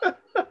interview?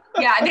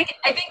 Yeah, I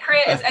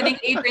think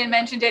Adrian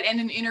mentioned it in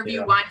an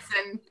interview once.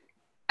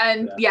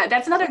 And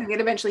that's another thing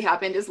that eventually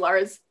happened, is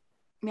Lara's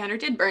manor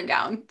did burn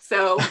down.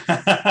 So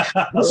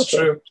that's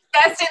true.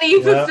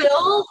 Destiny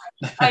fulfilled,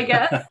 I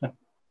guess.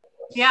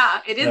 Yeah,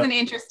 it is an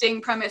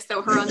interesting premise,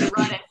 though, her on the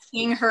run and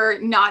seeing her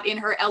not in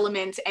her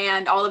element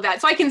and all of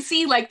that. So I can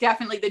see like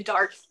definitely the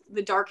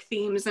dark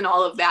themes and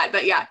all of that.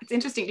 But yeah, it's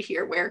interesting to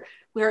hear where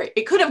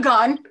it could have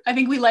gone. I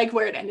think we like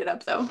where it ended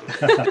up, though.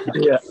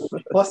 Yeah.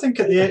 Well, I think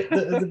at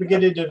the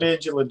beginning of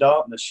Angel of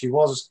Darkness, she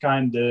was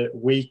kind of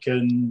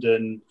weakened,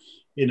 and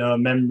you know,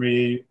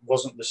 memory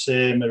wasn't the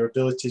same, her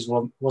abilities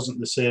wasn't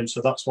the same.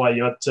 So that's why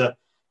you had to,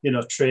 you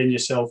know, train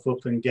yourself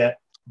up and get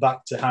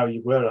back to how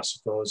you were, I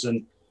suppose.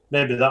 And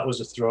maybe that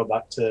was a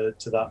throwback to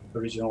that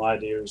original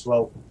idea as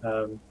well.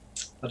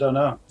 I don't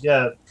know.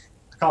 Yeah,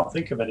 I can't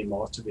think of any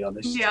more, to be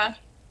honest. Yeah.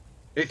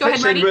 It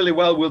fits in really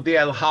well with the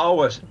El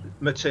Hawa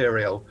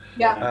material.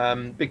 Yeah.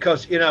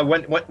 Because, you know,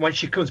 when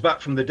she comes back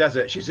from the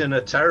desert, she's in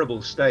a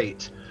terrible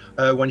state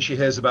when she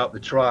hears about the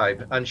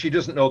tribe, and she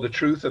doesn't know the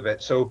truth of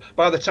it. So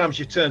by the time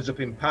she turns up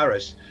in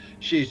Paris,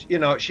 she's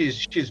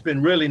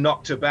been really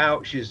knocked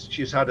about.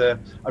 She's had a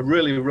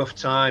really rough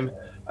time.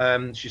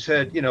 She's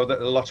heard, you know,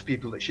 that a lot of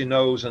people that she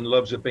knows and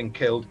loves have been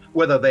killed.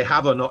 Whether they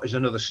have or not is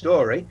another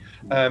story.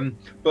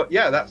 But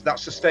yeah,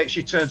 that's the state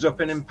she turns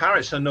up in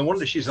Paris, and no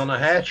wonder she's on a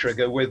hair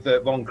trigger with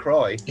Von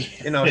Croy.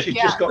 You know, she's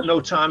just got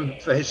no time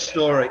for his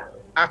story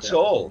at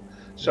all.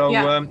 So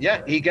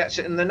he gets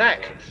it in the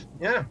neck.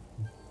 Yeah.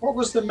 What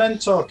was the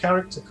mentor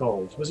character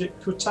called? Was it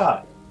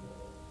Putai?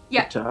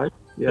 Yeah. Putai,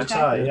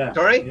 Putai, yeah.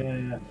 Sorry?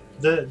 Yeah.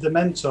 The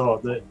mentor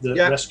that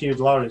rescued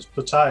Lara, it's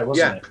Putai,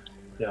 wasn't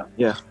it?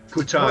 Yeah.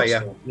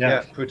 Putai,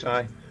 yeah,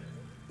 Putai.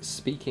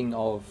 Speaking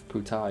of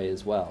Putai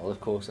as well,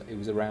 of course, it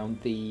was around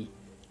the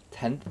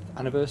 10th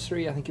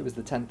anniversary, I think it was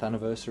the 10th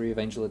anniversary of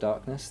Angel of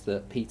Darkness,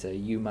 that Peter,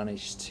 you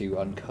managed to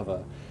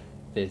uncover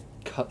the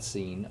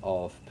cutscene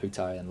of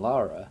Putai and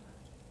Lara.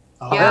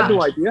 I had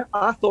no idea.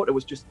 I thought it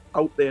was just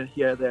out there,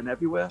 here, there, and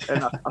everywhere.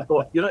 And I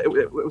thought, you know,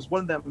 it was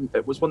one of them.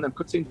 It was one of them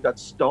cutscenes that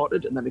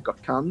started and then it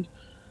got canned.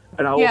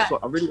 And I also,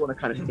 I really want to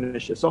kind of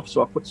finish this off,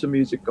 so I put some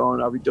music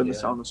on. I redone the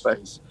sound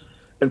effects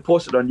and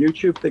posted on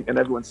YouTube, thinking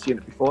everyone's seen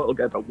it before. It'll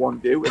get about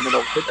 1 view, and then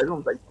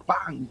everyone's like,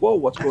 "Bang! Whoa,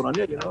 what's going on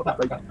here?" You know,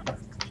 like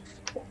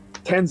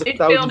tens of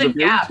thousands of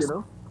views. You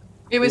know.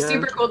 It was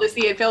super cool to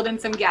see. It filled in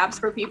some gaps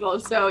for people.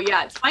 So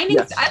yeah, it's finding.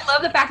 I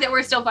love the fact that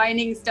we're still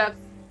finding stuff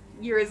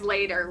years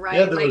later, right?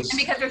 Yeah, like, and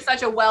because there's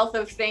such a wealth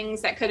of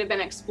things that could have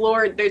been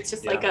explored, there's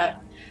just like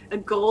a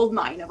gold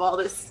mine of all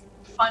this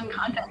fun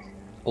content.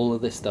 All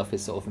of this stuff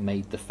is sort of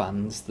made the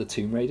fans the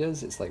Tomb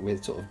Raiders. It's like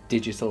we're sort of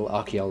digital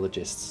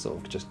archaeologists, sort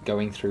of just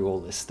going through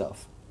all this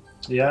stuff.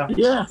 Yeah.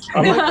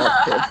 I like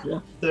that. Yeah.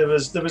 There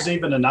was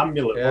even an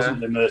amulet, wasn't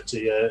there,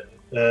 Murti?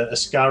 A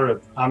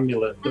scarab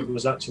amulet that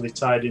was actually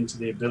tied into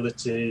the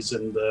abilities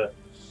and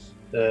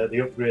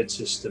the upgrade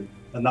system,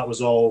 and that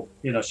was all.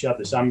 You know, she had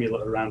this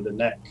amulet around her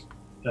neck,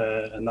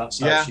 and that's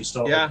how she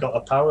sort of got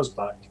her powers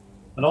back,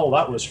 and all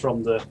that was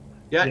from the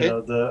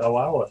the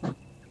Oawa.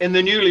 In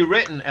the newly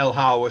written El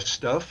Hawa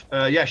stuff,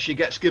 she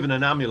gets given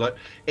an amulet.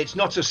 It's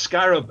not a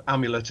scarab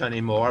amulet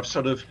anymore.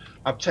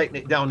 I've taken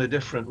it down a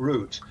different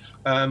route.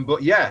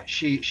 But yeah,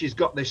 she's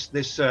got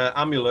this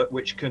amulet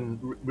which can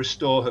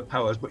restore her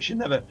powers, but she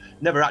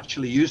never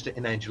actually used it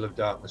in Angel of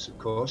Darkness, of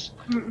course.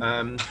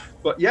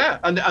 But yeah,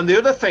 and the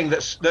other thing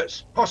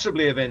that's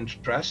possibly of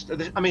interest.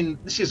 I mean,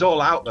 this is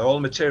all out there, all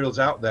the materials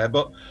out there,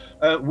 but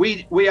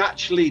we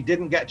actually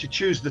didn't get to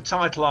choose the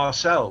title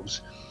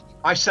ourselves.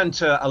 I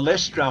sent a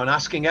list round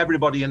asking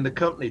everybody in the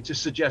company to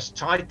suggest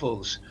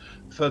titles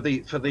for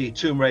the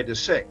Tomb Raider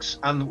 6,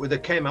 and they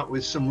came up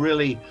with some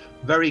really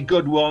very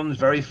good ones,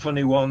 very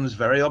funny ones,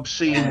 very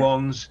obscene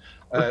ones,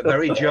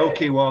 very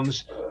jokey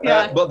ones.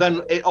 But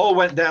then it all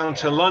went down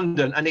to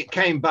London, and it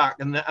came back,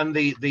 and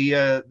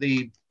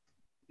the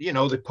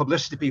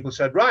publicity people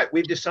said, right,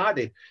 we've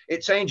decided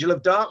it's Angel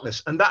of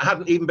Darkness, and that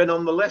hadn't even been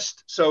on the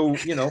list. So,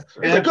 you know,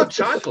 it's a good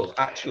title,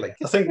 actually.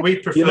 I think we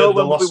preferred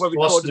the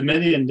Lost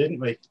Dominion, didn't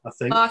we? I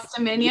think Lost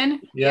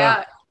Dominion.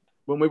 Yeah.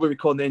 When we were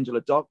recording Angel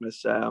of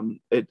Darkness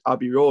at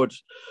Abbey Road,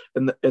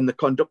 and the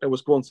conductor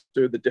was going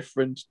through the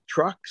different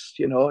tracks,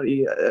 you know,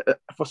 he,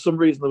 for some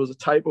reason there was a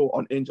typo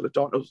on Angel of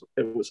Darkness.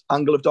 It was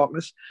Angle of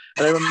Darkness,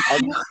 and I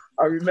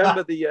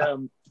remember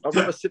I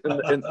remember sitting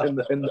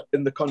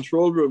in the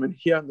control room and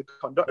hearing the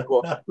conductor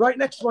go, right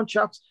next one,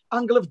 chaps,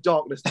 Angle of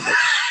Darkness.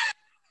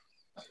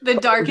 The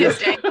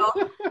darkest angle.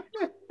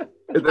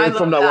 And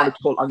from now on, it's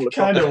called Angle of Darkness.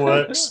 Kind of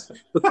works.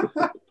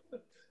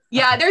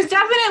 Yeah, there's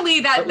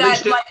definitely that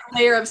like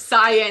layer of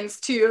science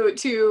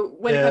to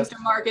when it comes to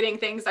marketing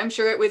things. I'm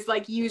sure it was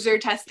like user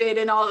tested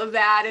and all of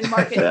that, and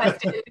market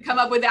tested to come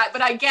up with that.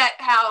 But I get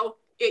how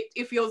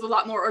it feels a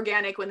lot more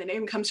organic when the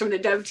name comes from the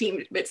dev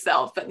team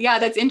itself. But yeah,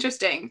 that's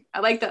interesting. I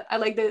like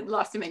the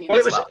Lost Dominion.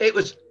 Well,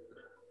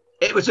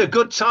 it was a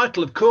good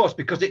title, of course,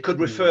 because it could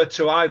refer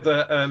to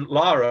either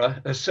Lara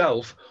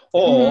herself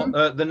or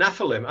the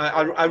Nephilim.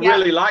 I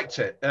really liked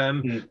it.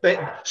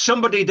 But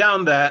somebody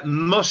down there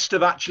must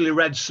have actually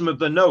read some of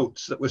the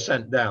notes that were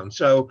sent down.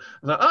 So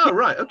I thought, oh,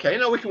 right, okay,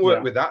 now we can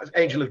work with that.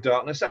 Angel of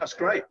Darkness, that's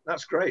great.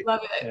 That's great. Love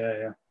it.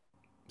 Yeah.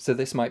 So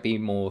this might be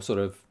more sort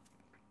of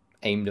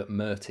aimed at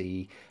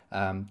Murti.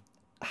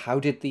 How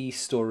did the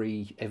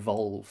story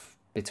evolve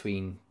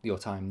between your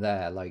time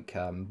there? Like,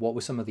 what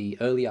were some of the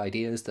early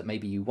ideas that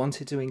maybe you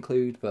wanted to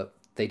include, but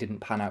they didn't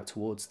pan out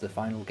towards the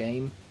final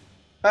game?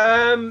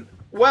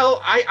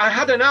 Well, I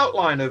had an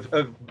outline of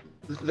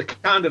the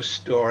kind of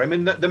story. I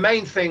mean, the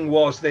main thing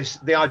was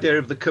the idea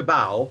of the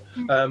Cabal,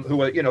 who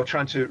were, you know,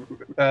 trying to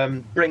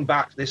bring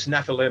back this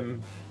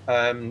Nephilim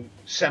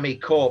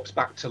semi-corpse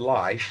back to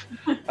life,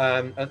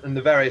 and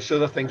the various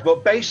other things.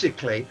 But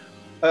basically,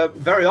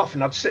 very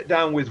often I'd sit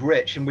down with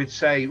Rich and we'd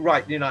say,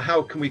 right, you know,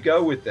 how can we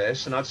go with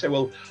this? And I'd say,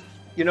 well,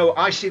 you know,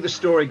 I see the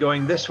story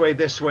going this way,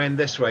 and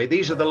this way.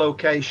 These are the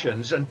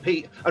locations. And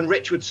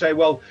Rich would say,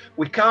 well,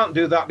 we can't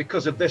do that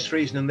because of this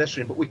reason and this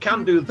reason, but we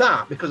can do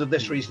that because of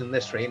this reason and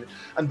this reason.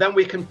 And then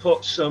we can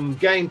put some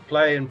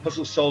gameplay and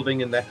puzzle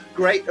solving in there.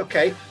 Great,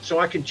 okay. So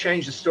I can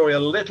change the story a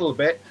little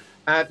bit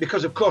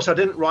because, of course, I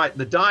didn't write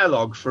the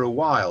dialogue for a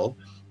while.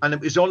 And it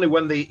was only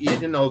when the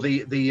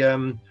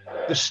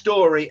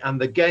story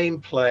and the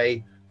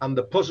gameplay and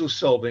the puzzle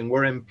solving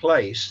were in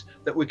place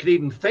that we could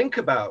even think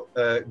about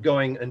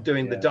going and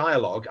doing the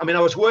dialogue. I mean,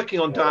 I was working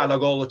on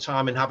dialogue all the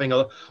time and having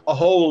a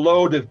whole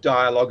load of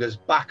dialogue as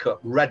backup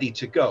ready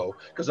to go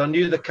because I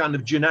knew the kind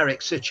of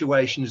generic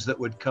situations that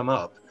would come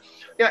up.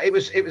 Yeah, it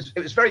was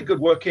very good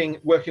working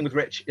with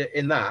Rich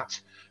in that.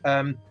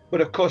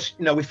 But of course,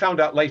 you know, we found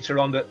out later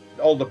on that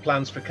all the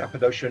plans for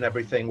Cappadocia and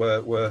everything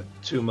were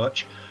too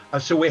much.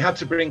 So we had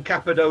to bring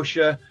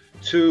Cappadocia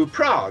to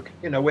Prague.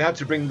 You know, we had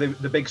to bring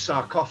the big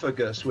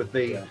sarcophagus with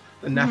the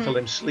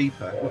Nephilim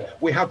sleeper.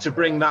 We had to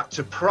bring that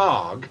to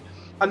Prague,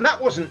 and that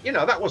wasn't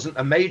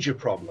a major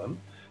problem.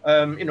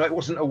 It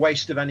wasn't a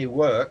waste of any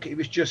work. It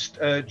was just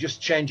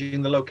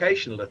changing the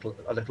location a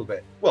little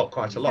bit. Well,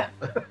 quite a lot.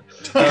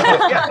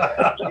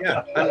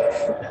 Yeah.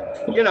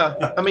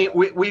 And I mean,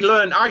 we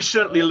learned. I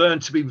certainly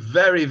learned to be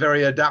very,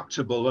 very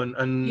adaptable and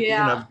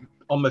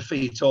on my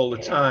feet all the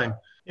time.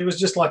 It was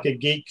just like a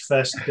geek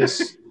fest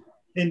because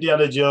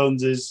Indiana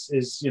Jones is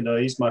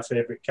he's my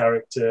favorite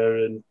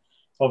character, and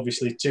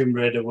obviously Tomb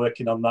Raider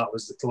working on that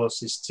was the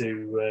closest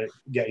to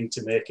getting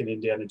to make an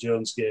Indiana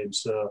Jones game.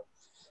 So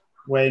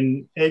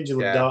when Angel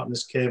of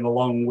Darkness came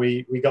along,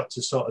 we got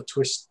to sort of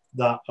twist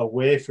that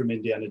away from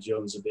Indiana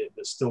Jones a bit,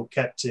 but still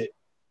kept it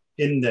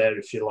in there,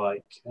 if you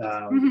like.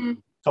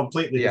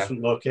 Completely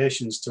different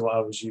locations to what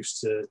I was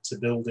used to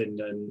building,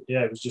 and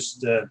it was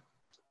just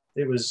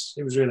it was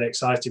really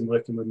exciting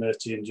working with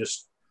Murti and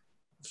just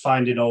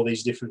finding all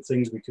these different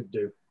things we could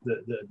do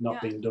that had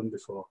not been done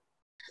before.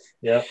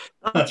 Yeah.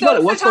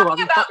 So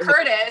talking about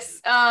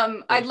Curtis,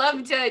 I'd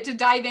love to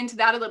dive into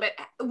that a little bit.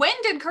 When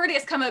did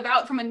Curtis come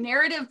about from a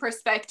narrative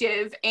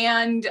perspective?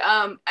 And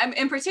I'm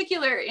in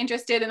particular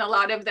interested in a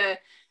lot of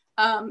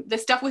the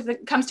stuff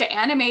comes to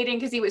animating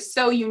because he was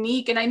so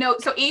unique. And I know,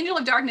 so Angel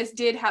of Darkness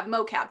did have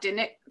mocap, didn't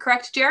it?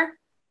 Correct, Jer?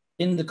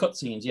 In the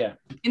cutscenes, yeah.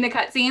 In the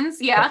cutscenes,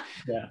 yeah.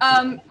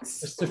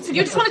 So do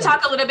you just want to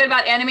talk a little bit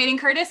about animating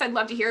Curtis? I'd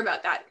love to hear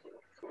about that.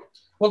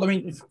 Well, I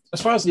mean,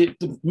 as far as the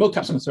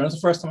mocap's concerned, it's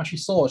the first time I actually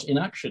saw it in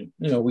action.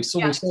 We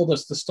saw the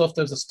stuff.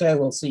 There's a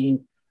stairwell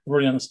scene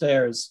running on the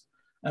stairs,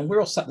 and we're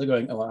all sat there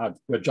going, "Oh, our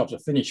jobs are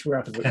finished. We're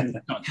out of it. We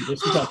can't do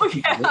this. We can't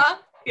do this."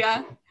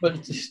 Yeah.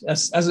 But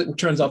as it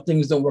turns out,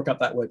 things don't work out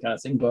that way, kind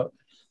of thing. But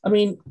I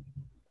mean,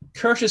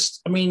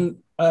 Curtis. I mean,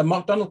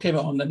 Mark Donald came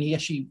on, and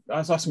I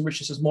was asking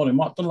Rich this morning.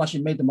 Mark Donald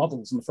actually made the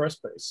models in the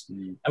first place,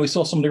 and we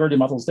saw some of the early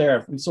models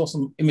there. We saw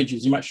some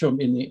images. You might show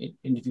them in the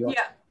interview.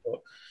 Yeah.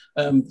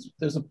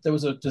 There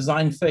was a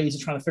design phase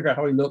of trying to figure out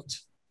how he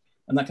looked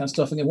and that kind of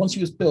stuff. And then once he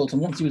was built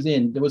and once he was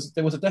in, there was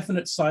a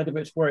definite side of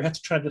it where he had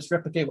to try to just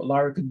replicate what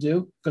Lara could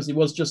do, because he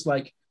was just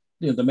like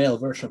the male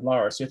version of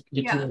Lara. So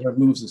you had to do her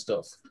moves and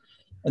stuff.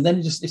 And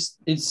then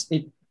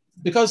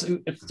because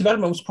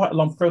development was quite a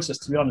long process,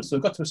 to be honest. So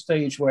it got to a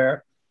stage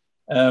where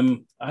I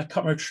can't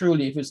remember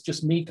truly if it's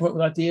just me coming up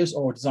with ideas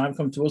or design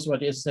come to us with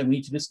ideas and say we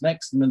need to do this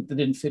next, and then they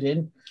didn't fit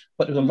in.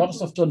 But there was a lot of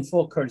stuff done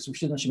for Curtis which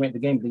didn't actually make the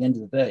game at the end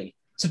of the day.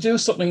 To do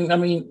something, I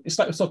mean, it's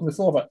like we were talking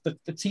before about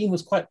the team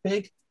was quite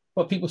big,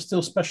 but people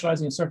still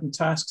specializing in certain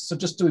tasks. So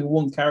just doing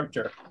one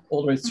character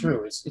all the way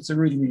through, it's a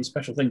really, really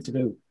special thing to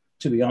do,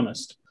 to be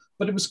honest.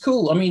 But it was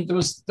cool. I mean, there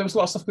was a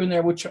lot of stuff going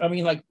there, which, I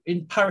mean, like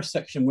in Paris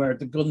section where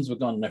the guns were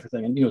gone and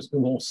everything, and it was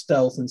all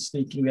stealth and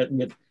sneaking. We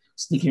had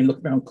sneaking and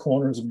looking around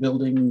corners of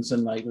buildings,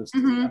 and like there was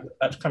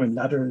climbing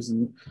ladders,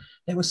 and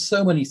there was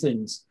so many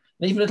things.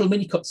 And even little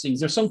mini cutscenes.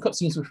 There's some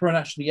cutscenes which weren't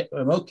actually a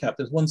mocap.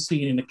 There's one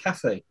scene in a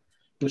cafe,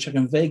 which I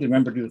can vaguely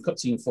remember doing a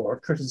cutscene for.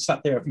 Curtis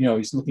sat there,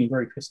 he's looking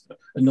very pissed,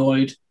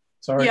 annoyed,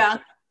 sorry. Yeah.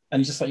 And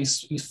he's just like,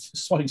 he's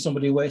swatting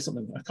somebody away,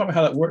 something. I can't remember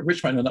how that worked.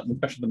 Rich might know that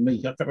better than me.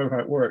 I can't remember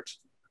how it worked.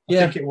 I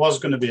think it was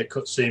going to be a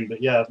cutscene, but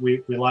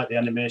we liked the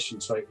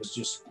animation, so it was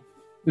just...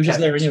 It was just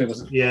there anyway,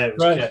 wasn't it? Yeah, it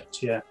was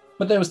kept, yeah.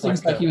 But there was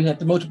things like you had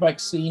the motorbike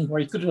scene where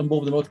he could have done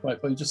more with the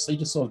motorbike, but he just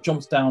sort of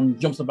jumps down,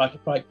 jumps on the back of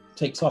the bike,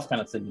 takes off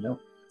kind of thing,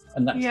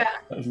 And that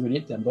was really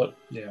it then. But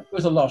it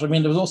was a lot. I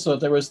mean, there was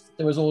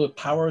all the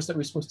powers that we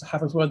were supposed to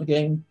have as well in the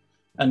game,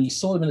 and you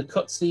saw them in the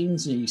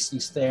cutscenes.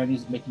 He's there and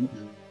he's making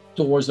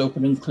doors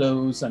open and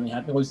close, and he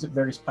had always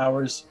various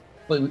powers.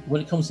 But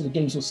when it comes to the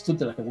games, he stood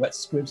there like a wet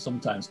squib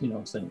sometimes,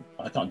 saying,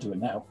 "I can't do it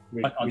now."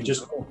 We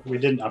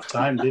didn't have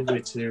time, did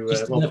we?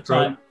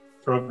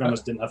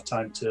 Programmers didn't have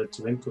time to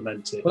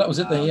implement it. Well, that was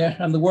it then, yeah.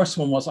 And the worst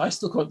one was, I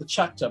still call it the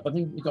chapter, but I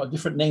think it got a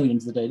different name at the end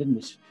of the day, didn't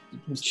it?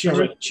 It was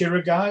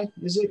Chiragai,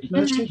 is it?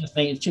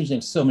 It changed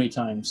names so many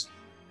times.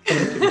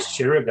 It was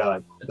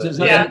Chiragai.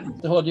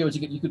 The whole idea was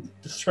you could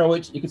throw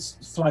it, you could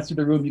fly through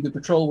the room, you could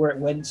control where it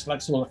went,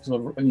 like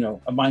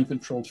a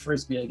mind-controlled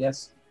frisbee, I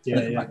guess.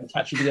 And back and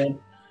catch it again.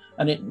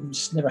 And it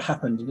just never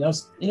happened. And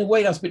in a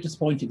way, I was a bit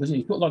disappointed because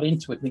you put a lot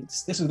into it. And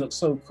think, this looks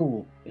so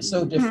cool. It's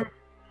so different.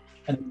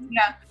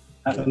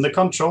 And the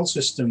control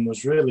system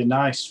was really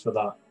nice for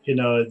that.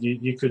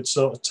 You could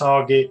sort of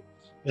target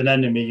an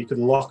enemy. You could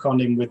lock on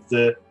him with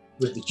the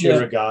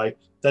Chiragai.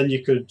 Then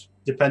you could,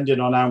 depending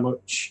on how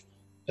much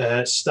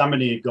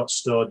stamina you got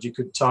stored, you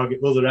could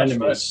target other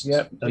enemies.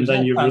 Right. And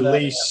then you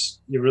release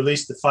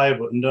the fire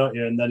button, don't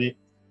you? And then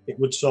it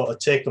would sort of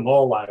take them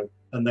all out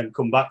and then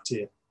come back to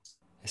you.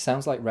 It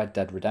sounds like Red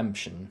Dead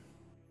Redemption.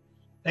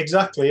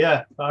 Exactly,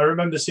 yeah. I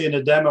remember seeing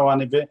a demo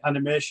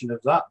animation of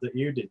that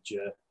you did,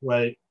 Jay,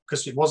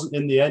 because it wasn't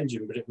in the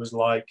engine, but it was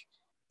like,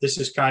 this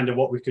is kind of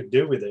what we could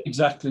do with it.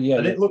 Exactly, yeah.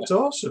 And it looked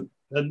awesome.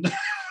 And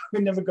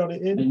we never got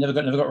it in. It never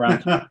got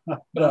around.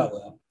 But,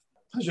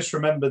 I just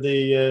remember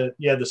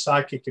the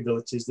psychic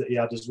abilities that he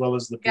had, as well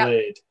as the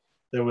blade.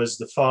 There was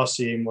the far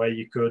seeing where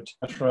you could...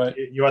 That's right.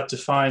 You had to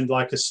find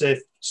like a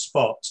safe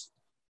spot,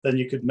 then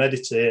you could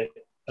meditate,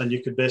 and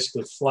you could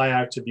basically fly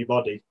out of your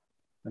body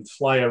and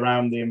fly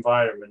around the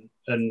environment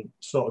and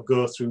sort of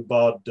go through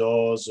barred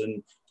doors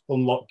and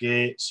unlock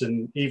gates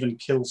and even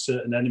kill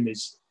certain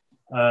enemies,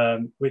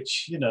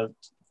 which, you know,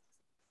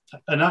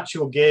 an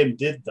actual game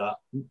did that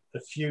a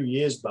few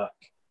years back.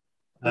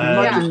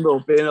 Imagine though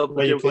being able to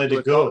where you played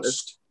a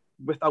ghost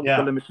without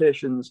the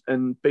limitations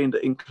and being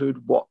to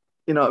include what,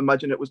 you know,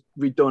 imagine it was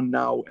redone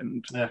now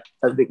and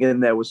everything in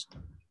there was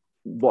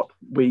what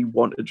we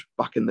wanted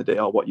back in the day,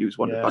 or what you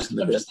wanted back in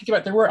the day. I'm just thinking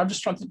about there were other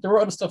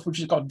stuff which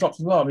has got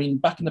dropped as well. I mean,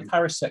 back in the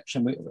Paris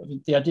section,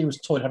 the idea was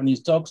toyed having these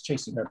dogs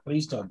chasing her,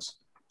 police dogs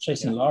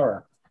chasing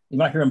Lara. You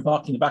might hear them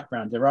barking in the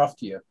background; they're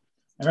after you.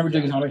 I remember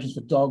doing animations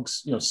for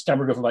dogs, you know,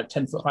 scampered over like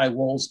 10-foot high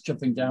walls,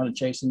 jumping down and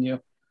chasing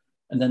you.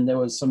 And then there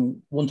was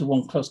some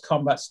one-to-one close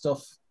combat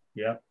stuff,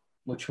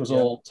 which was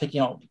all taking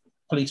out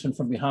policemen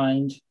from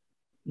behind,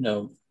 you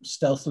know,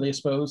 stealthily, I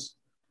suppose.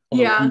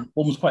 Although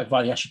one was quite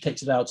violent. He actually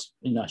takes it out,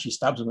 you know, she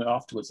stabs him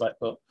afterwards. Like,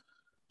 but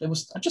there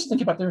was, I just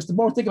think about, the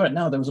more I think about it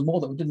now, there was a more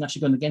that didn't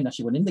actually go in the game,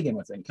 actually went in the game,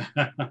 I think,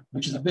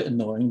 which is a bit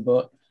annoying,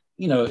 but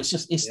you know, it's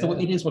just, it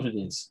is what it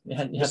is.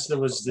 There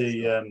was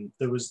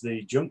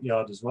the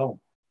junkyard as well.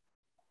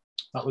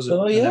 That was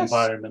an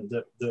environment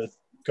that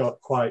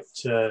got quite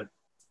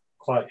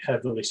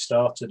heavily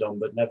started on,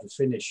 but never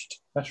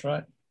finished. That's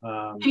right.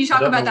 Can you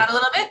talk about that a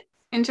little bit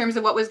in terms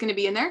of what was going to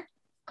be in there?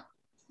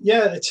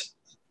 Yeah,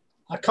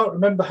 I can't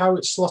remember how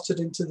it slotted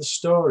into the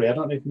story. I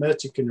don't know if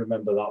Murti can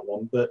remember that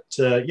one, but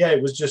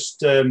it was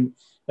just again,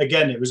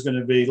 it was going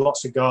to be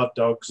lots of guard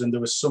dogs, and there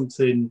was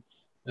something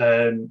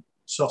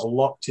sort of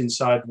locked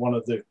inside one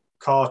of the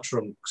car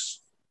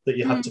trunks that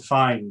you had to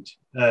find.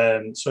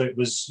 So it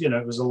was, you know,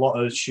 it was a lot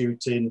of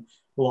shooting,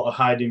 a lot of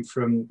hiding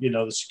from, you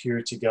know, the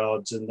security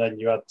guards, and then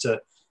you had to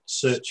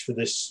search for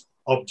this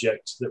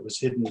object that was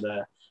hidden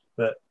there.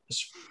 But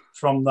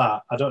from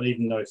that, I don't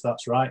even know if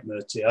that's right,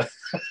 Murti.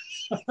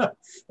 But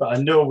I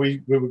know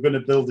we were going to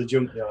build a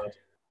junkyard.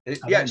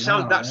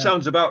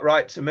 Sounds about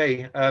right to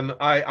me. And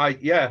I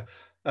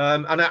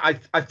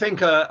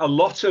think a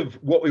lot of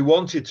what we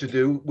wanted to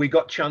do, we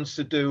got chance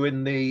to do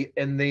in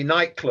the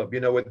nightclub,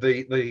 you know, with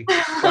the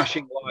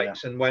flashing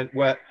lights, and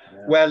where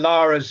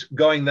Lara's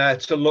going there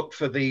to look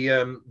for the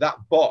that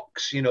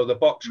box, you know, the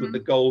box with the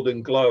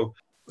golden glow.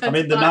 I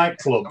mean, the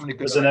nightclub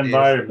was an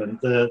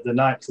environment. The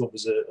nightclub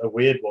was a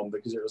weird one,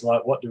 because it was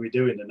like, what do we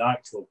do in the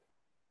nightclub?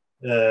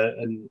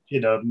 And, you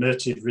know,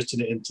 Murti had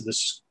written it into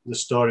the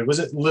story. Was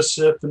it Le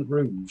Serpent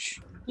Rouge?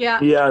 Yeah,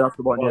 that's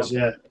the one.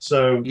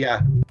 So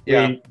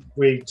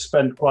we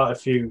spent quite a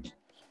few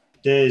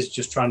days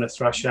just trying to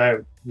thrash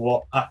out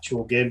what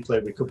actual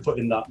gameplay we could put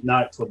in that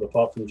nightclub,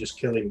 apart from just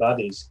killing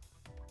baddies.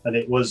 And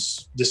it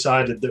was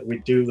decided that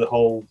we'd do the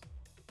whole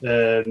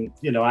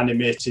you know,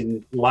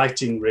 animating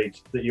lighting rig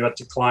that you had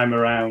to climb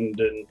around,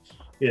 and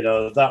you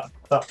know, that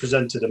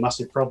presented a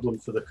massive problem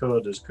for the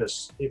coders,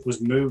 because it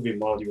was moving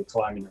while you were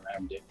climbing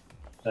around it,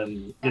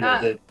 and you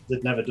know,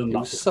 they'd never done that.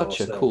 It was before,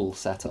 such a cool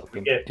setup.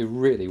 It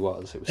really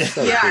was. It was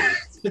so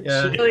cool.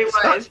 It really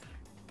was.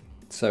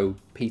 So,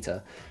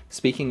 Peter,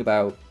 speaking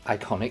about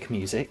iconic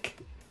music,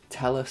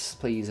 tell us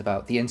please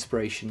about the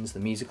inspirations, the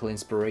musical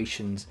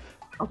inspirations.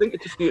 I think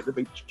it just needed to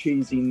be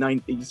cheesy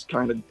 90s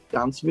kind of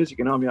dance music.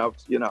 You know, I mean,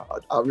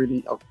 I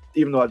really,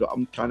 even though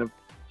I'm kind of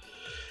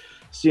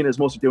seen as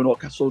mostly doing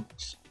orchestral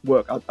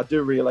work, I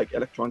do really like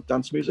electronic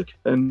dance music,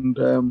 and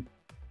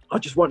I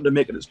just wanted to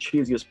make it as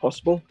cheesy as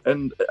possible.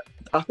 And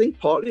I think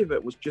partly of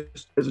it was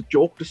just as a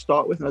joke to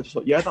start with, and I just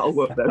thought, that'll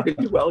work there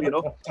really well. You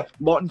know,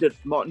 Martin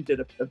did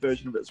a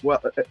version of it as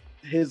well.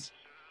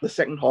 The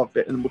second half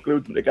bit, and we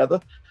glued them together.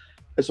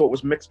 So it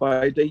was mixed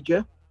by a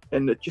DJ.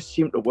 And it just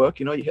seemed to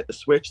work. You know, you hit the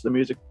switch, the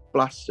music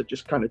blasts, it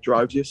just kind of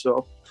drives you.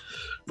 So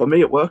for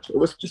me, it worked. It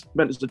was just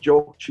meant as a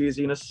joke,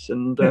 cheesiness,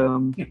 and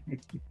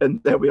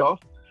and there we are,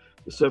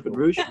 the Serpent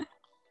Rouge.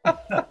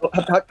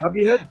 Have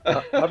you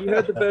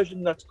heard the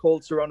version that's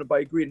called Surrounded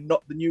by Green?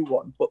 Not the new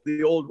one, but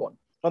the old one.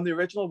 On the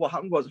original, what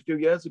happened was a few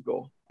years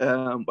ago,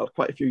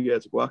 quite a few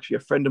years ago, actually,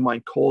 a friend of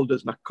mine called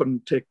us, and I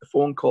couldn't take the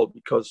phone call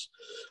because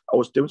I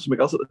was doing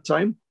something else at the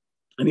time.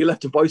 And he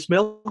left a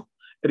voicemail,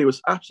 and he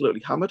was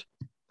absolutely hammered.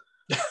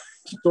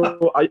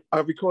 So I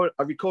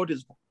record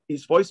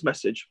his voice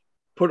message,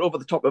 put it over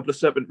the top of Le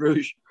Serpent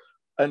Rouge,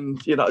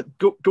 and you know,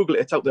 Google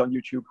it. It's out there on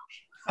YouTube.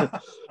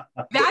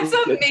 That's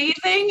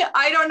amazing.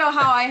 I don't know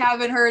how I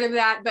haven't heard of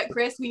that, but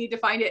Chris, we need to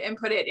find it and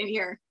put it in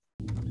here.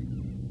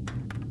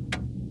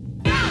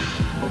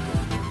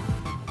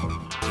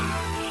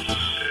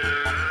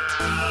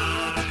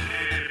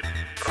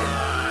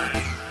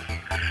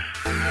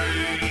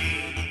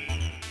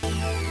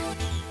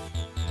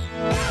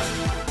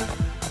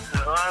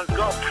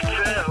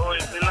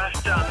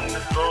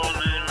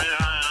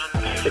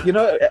 You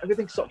know,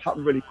 everything sort of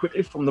happened really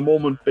quickly from the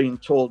moment being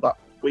told that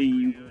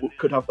we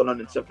could have the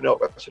London Symphony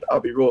Orchestra at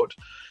Abbey Road.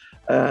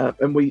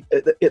 And we,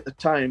 at the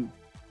time,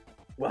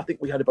 well, I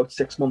think we had about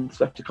 6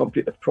 months left to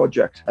complete the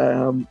project.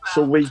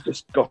 So we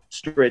just got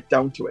straight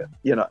down to it,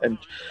 you know, and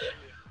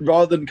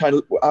rather than kind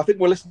of, I think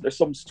we listened to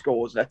some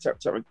scores,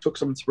 etc., and took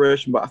some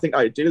inspiration, but I think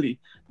ideally,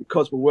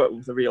 because we're working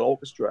with a real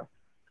orchestra,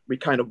 we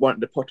kind of wanted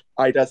to put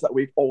ideas that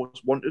we've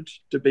always wanted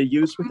to be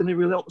used within a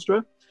real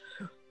orchestra.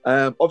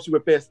 Obviously, we're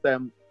based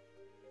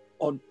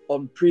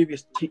on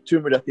previous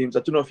Tomb Raider themes, I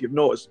don't know if you've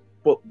noticed,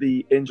 but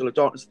the Angel of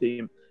Darkness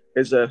theme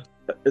is a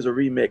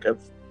remake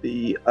of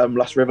the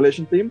Last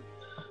Revelation theme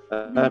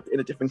in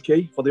a different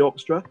key for the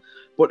orchestra.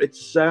 But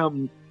it's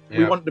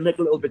we wanted to make it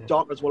a little bit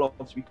darker as well,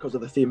 obviously because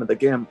of the theme of the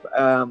game.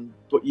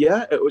 But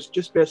yeah, it was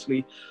just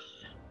basically,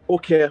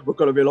 okay, we've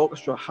got a real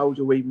orchestra. How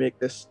do we make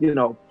this? You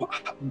know,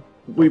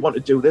 we want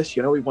to do this.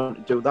 You know, we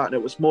want to do that, and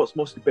it was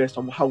mostly based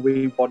on how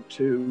we want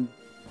to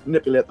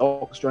manipulate the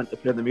orchestra and to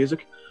play the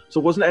music. So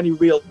it wasn't any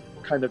real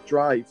kind of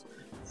drive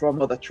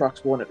from other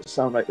tracks. Wanted it to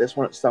sound like this,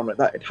 wanted it to sound like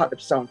that. It had to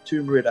sound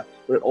Tomb Raider,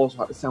 but it also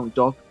had to sound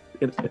dark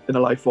in a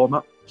live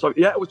format. So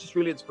yeah, it was just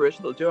really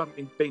inspirational to do. I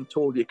mean, being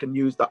told you can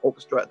use that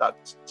orchestra at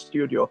that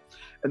studio,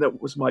 and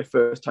that was my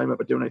first time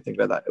ever doing anything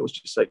like that. It was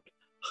just like,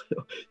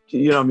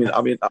 you know what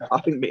I mean?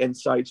 I think my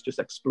insides just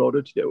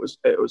exploded. It was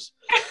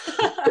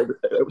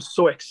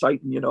so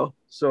exciting, you know.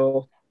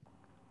 So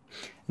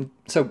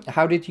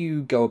how did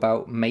you go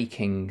about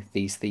making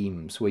these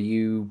themes? Were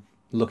you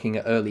looking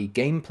at early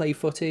gameplay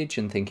footage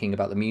and thinking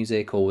about the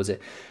music, or was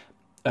it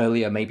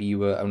earlier maybe you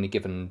were only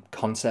given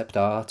concept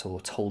art or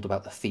told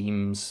about the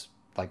themes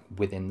like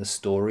within the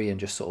story and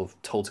just sort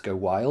of told to go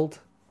wild?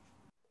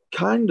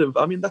 Kind of.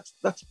 I mean,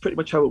 that's pretty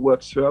much how it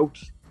works throughout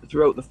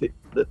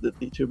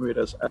the Tomb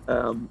Raiders.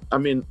 I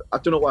mean, I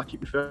don't know why I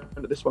keep referring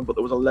to this one, but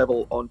there was a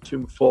level on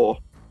Tomb 4,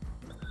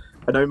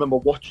 and I remember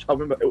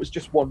it was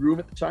just one room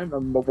at the time. I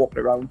remember walking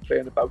around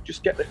playing about,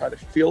 just getting the kind of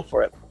feel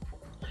for it,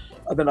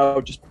 and then I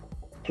would just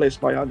place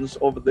my hands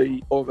over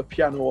the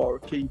piano or a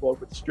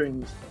keyboard with the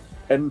strings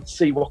and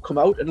see what come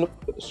out and look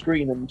at the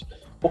screen and,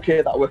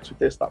 okay, that works with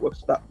this, that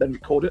works with that, then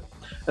record it.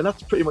 And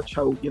that's pretty much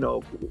how, you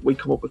know, we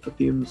come up with the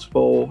themes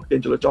for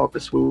Angel of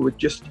Darkness. We would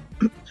just,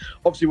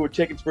 obviously we would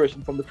take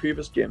inspiration from the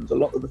previous games. A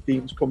lot of the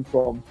themes come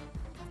from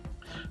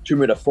Tomb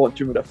Raider 4 and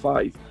Tomb Raider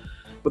 5,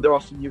 but there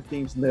are some new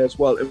themes in there as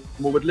well. And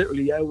we would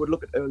literally, we'd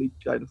look at early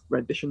kind of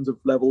renditions of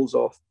levels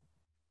or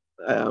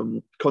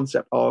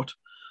concept art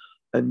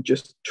and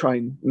just try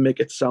and make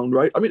it sound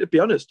right. I mean, to be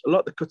honest, a lot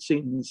of the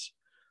cutscenes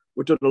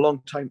were done a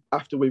long time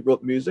after we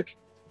wrote music,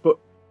 but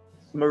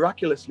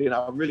miraculously, and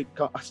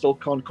I still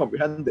can't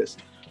comprehend this,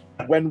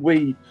 when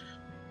we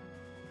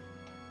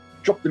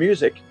dropped the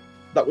music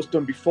that was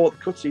done before the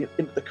cutscene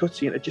into the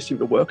cutscene, it just seemed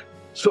to work.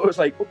 So it was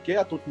like, okay,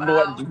 I don't know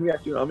what to do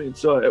yet, you know what I mean?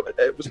 So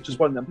it was just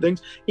one of them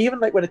things. Even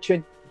like when it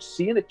changed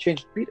scene, it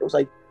changed beat, it was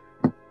like,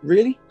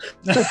 really?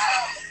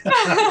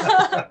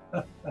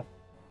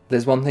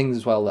 There's one thing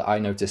as well that I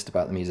noticed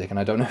about the music, and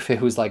I don't know if it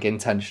was like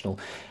intentional.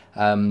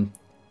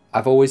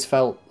 I've always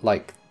felt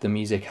like the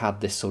music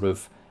had this sort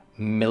of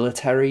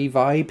military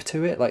vibe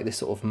to it, like this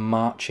sort of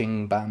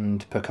marching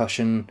band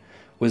percussion.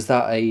 Was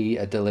that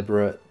a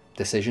deliberate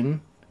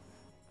decision?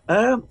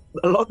 A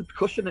lot of the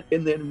percussion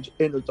in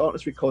the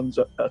Darkness recons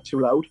are too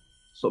loud,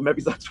 so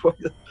maybe that's why.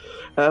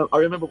 I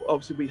remember,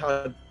 obviously, we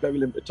had very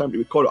limited time to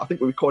record it. I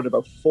think we recorded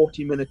about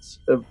 40 minutes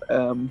of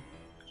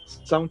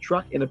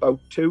soundtrack in about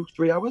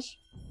 2-3 hours.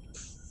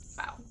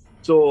 Wow.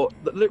 So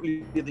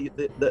literally,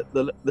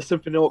 the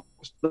symphony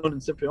orchestra, the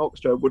London Symphony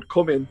Orchestra would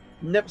come in,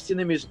 never seen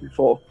the music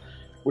before,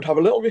 would have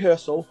a little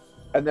rehearsal,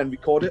 and then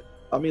record it.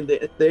 I mean,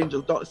 the Angel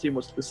of Darkness theme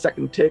was the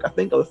second take, I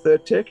think, or the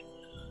third take.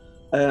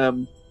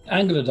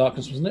 Angel of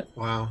Darkness, wasn't it?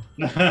 Wow.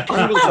 Angel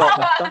of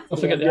Darkness. I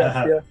forget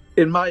that. Yeah.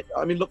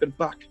 Looking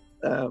back,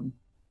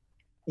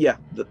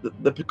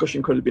 the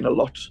percussion could have been a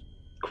lot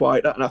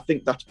quieter, and I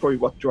think that's probably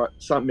what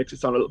makes it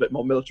sound a little bit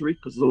more military,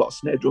 because there's a lot of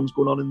snare drums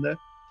going on in there,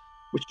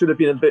 which should have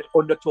been a bit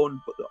undertone,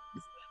 but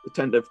it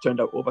turned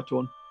out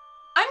overtone.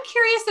 I'm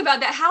curious about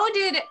that. How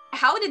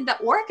did the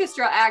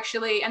orchestra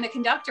actually and the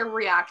conductor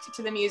react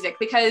to the music?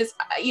 Because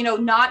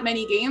not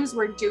many games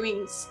were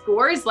doing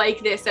scores like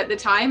this at the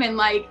time, and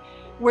like,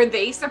 were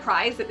they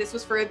surprised that this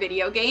was for a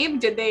video game?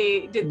 Did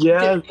they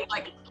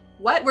like,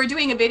 what? We're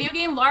doing a video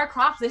game, Lara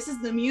Croft, this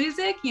is the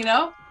music, you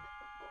know?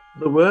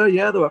 They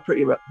were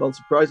pretty well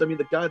surprised. I mean,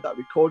 the guy that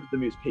recorded the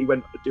music, he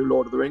went to do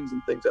Lord of the Rings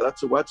and things like that,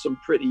 so we had some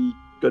pretty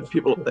good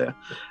people up there.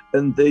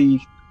 And the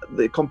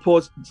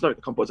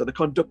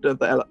conductor of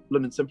the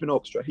London Symphony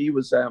Orchestra,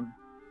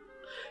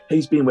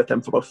 he's been with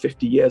them for about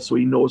 50 years, so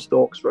he knows the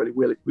orchestra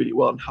really, really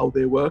well and how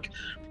they work.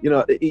 You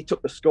know, he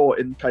took the score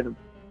and kind of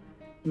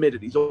made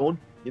it his own,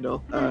 you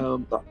know,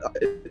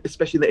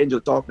 especially in the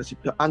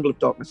Angle of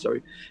Darkness,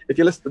 sorry. If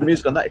you listen to the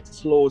music on that, it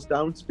slows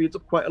down, speeds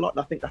up quite a lot, and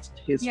I think that's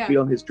his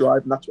feel and his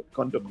drive, and that's what the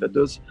conductor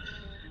does.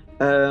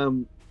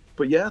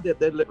 But yeah,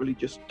 they literally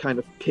just kind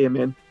of came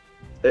in.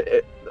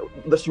 The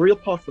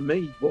surreal part for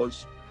me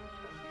was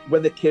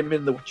when they came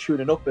in, they were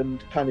tuning up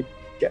and kind of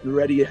getting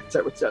ready,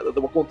 etc., etc. They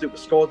were going through the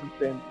scores and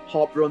playing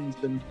harp runs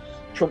and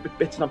trumpet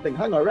bits, and I'm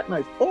thinking, hang on, I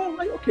recognise, oh,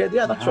 right, okay,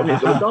 yeah, that's from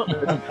Angel of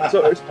Darkness.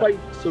 So it was quite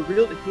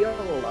surreal to hear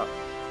all that.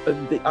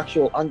 And the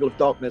actual Angle of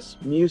Darkness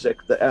music,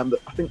 I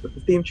think with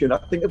the theme tune, I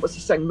think it was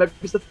the second, maybe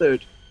it was the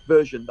third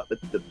version that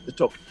they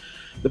took.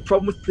 The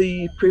problem with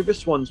the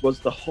previous ones was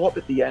the harp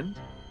at the end.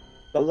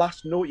 The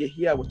last note you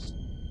hear was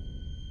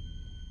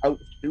out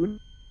of tune.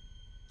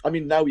 I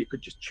mean, now you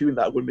could just tune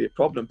that; it wouldn't be a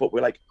problem. But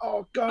we're like,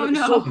 oh god, Oh, it's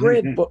no. so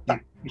great. But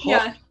that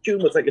Yeah.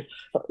 tune was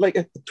like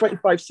a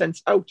 25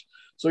 cents out,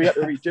 so we had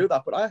to redo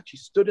that. But I actually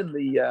stood in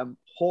the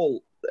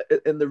hall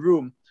in the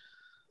room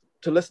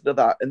to listen to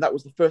that, and that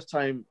was the first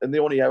time and the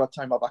only ever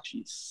time I've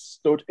actually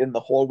stood in the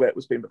hall where it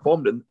was being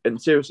performed.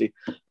 And seriously,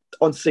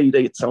 on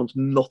CD, it sounds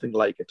nothing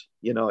like it.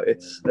 You know,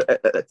 it's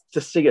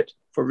to see it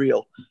for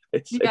real.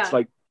 It's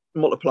like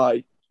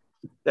multiply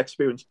the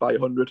experience by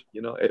 100.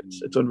 You know,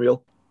 it's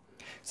unreal.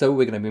 So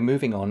we're going to be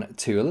moving on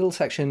to a little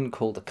section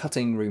called the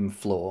cutting room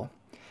floor.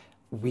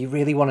 We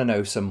really want to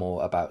know some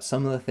more about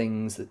some of the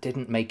things that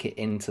didn't make it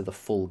into the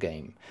full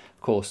game.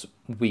 Of course,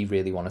 we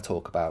really want to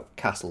talk about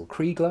Castle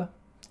Kriegler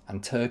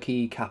and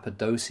Turkey,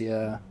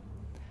 Cappadocia.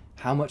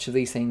 How much of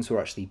these things were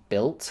actually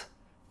built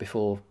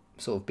before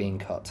sort of being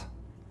cut?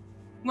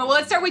 Well,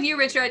 let's start with you,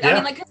 Richard. Yeah, I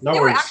mean, like, no they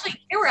worries.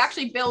 were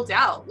actually built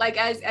out. Like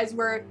as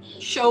we're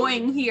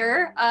showing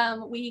here,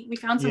 we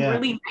found some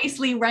really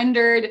nicely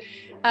rendered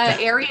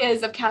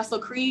areas of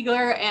Castle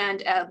Kriegler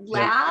and a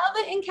lab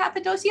in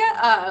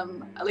Cappadocia,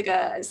 like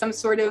some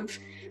sort of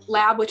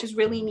lab, which is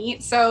really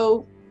neat.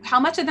 So, how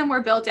much of them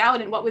were built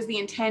out, and what was the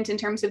intent in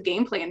terms of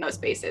gameplay in those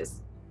spaces?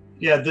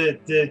 Yeah,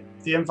 the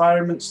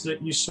environments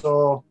that you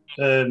saw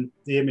the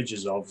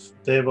images of,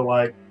 they were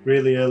like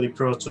really early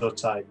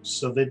prototypes,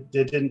 so they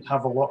didn't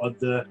have a lot of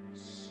the,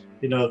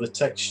 you know, the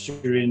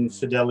texturing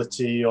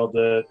fidelity or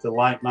the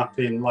light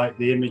mapping, like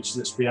the image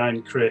that's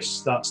behind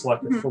Chris. That's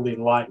like a fully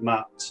light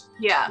mapped.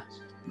 Yeah.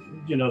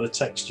 You know, the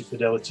texture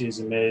fidelity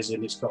is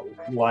amazing. It's got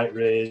light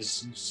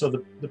rays. So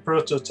the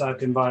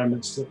prototype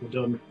environments that were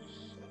done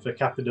for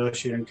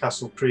Cappadocia and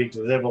Castle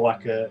Kriegler, they were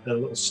like a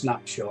little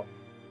snapshot.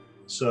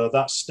 So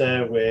that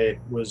stairway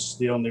was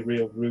the only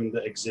real room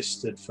that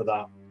existed for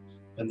that,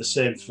 and the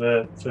same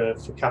for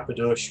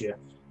Cappadocia.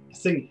 I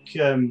think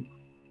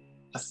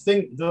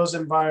those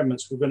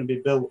environments were going to be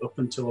built up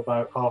until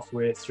about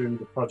halfway through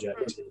the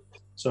project.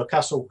 So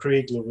Castle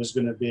Kriegler was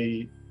going to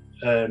be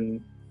a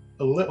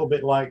little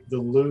bit like the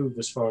Louvre,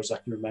 as far as I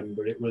can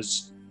remember. It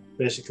was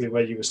basically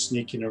where you were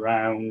sneaking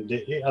around.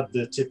 It had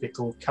the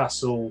typical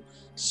castle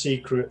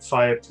secret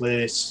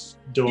fireplace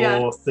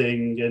door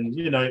thing, and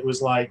you know, it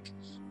was like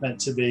meant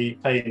to be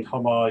paying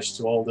homage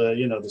to all the,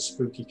 you know, the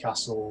spooky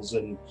castles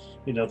and,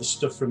 you know, the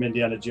stuff from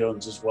Indiana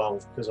Jones as well,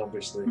 because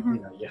obviously, you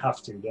know, you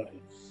have to, don't you?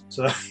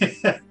 So,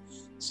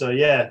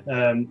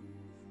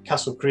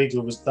 Castle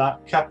Kriegler was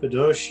that.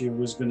 Cappadocia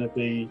was going to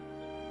be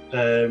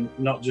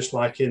not just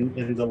like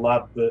in the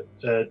lab, but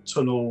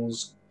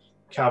tunnels,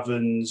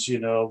 caverns, you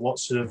know,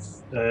 lots of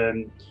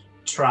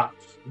trap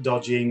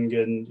dodging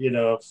and, you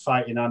know,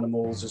 fighting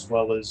animals as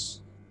well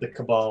as the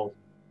Cabal.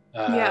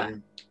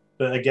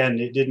 But again,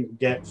 it didn't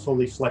get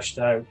fully fleshed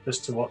out as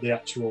to what the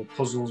actual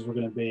puzzles were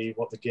going to be,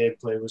 what the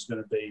gameplay was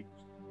going to be.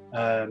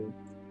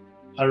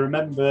 I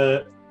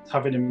remember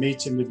having a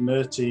meeting with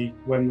Murti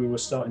when we were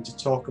starting to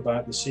talk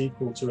about the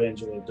sequel to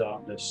Angel of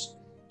Darkness,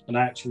 and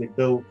I actually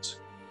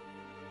built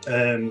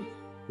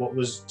what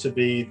was to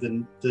be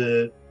the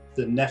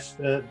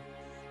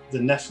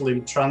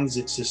Nephilim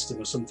transit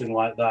system or something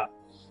like that,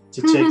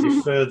 to take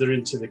you further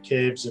into the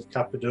caves of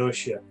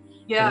Cappadocia.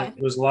 Yeah. And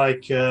it was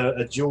like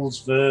a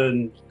Jules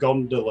Verne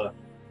gondola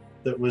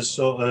that was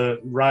sort of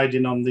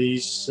riding on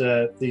these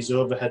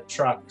overhead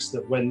tracks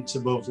that went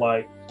above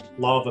like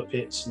lava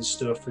pits and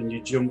stuff, and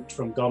you jumped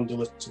from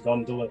gondola to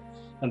gondola,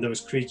 and there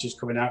was creatures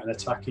coming out and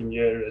attacking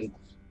you, and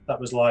that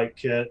was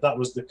like that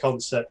was the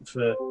concept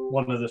for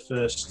one of the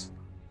first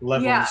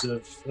levels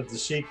of the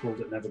sequel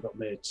that never got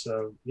made.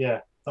 So yeah,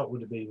 that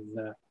would have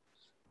been.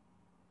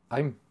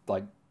 I'm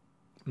like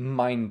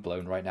mind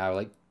blown right now.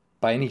 Like,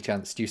 by any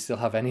chance, do you still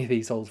have any of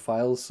these old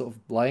files sort of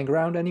lying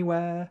around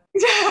anywhere?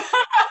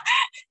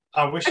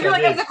 I wish I feel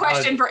like did. that's a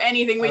question for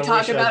anything we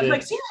talk about.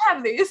 Like, do you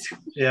have these?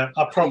 Yeah,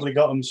 I probably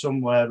got them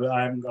somewhere, but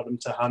I haven't got them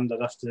to hand.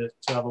 I'd have to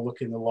have a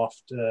look in the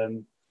loft.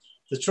 The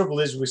trouble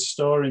is with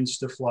storing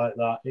stuff like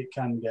that, it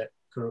can get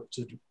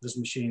corrupted as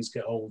machines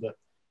get older.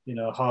 You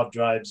know, hard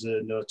drives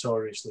are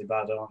notoriously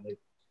bad, aren't they?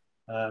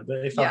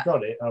 But if I've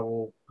got it, I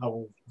will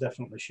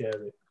definitely share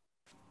it.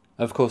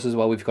 Of course, as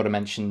well, we've got to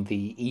mention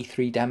the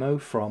E3 demo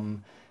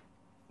from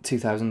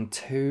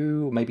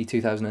 2002, maybe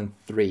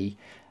 2003.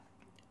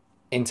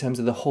 In terms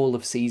of the Hall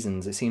of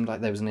Seasons, it seemed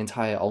like there was an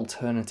entire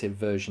alternative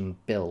version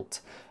built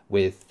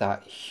with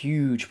that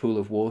huge pool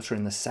of water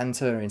in the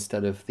centre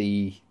instead of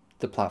the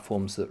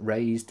platforms that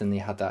raised, and they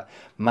had that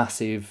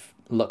massive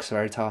Lux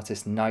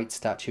Veritatis knight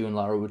statue, and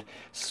Lara would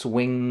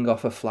swing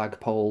off a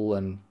flagpole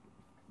and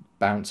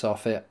bounce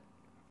off it.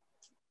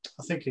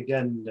 I think,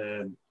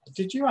 again,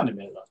 did you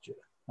animate that, Joe?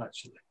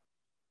 Actually,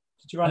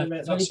 did you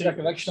animate that? Any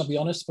recollection, I'll be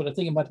honest, but I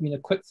think it might have been a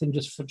quick thing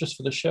just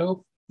for the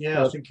show.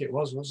 Yeah, I think it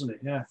was, wasn't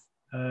it? Yeah.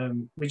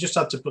 We just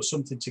had to put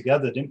something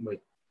together, didn't we?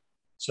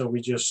 So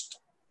we just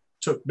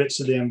took bits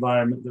of the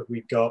environment that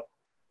we got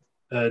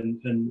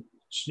and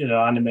you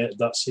know, animated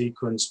that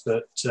sequence.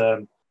 But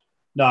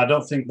no, I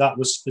don't think that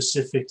was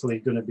specifically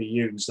going to be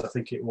used. I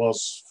think it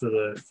was for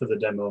the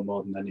demo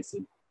more than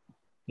anything.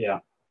 Yeah.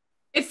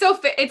 It's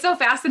so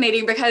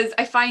fascinating because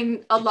I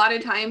find a lot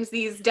of times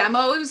these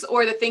demos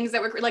or the things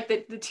that were like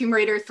the Tomb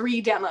Raider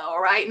 3 demo,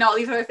 right? And all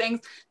these other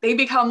things, they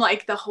become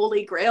like the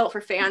holy grail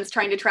for fans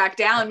trying to track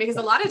down because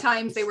a lot of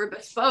times they were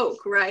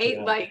bespoke, right?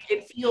 Yeah. Like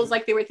it feels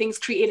like they were things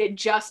created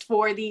just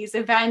for these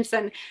events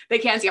and they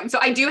can't see them. So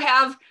I do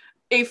have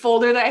a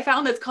folder that I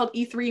found that's called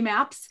E3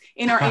 maps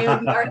in our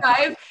AOD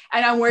archive.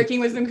 And I'm working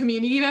with some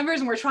community members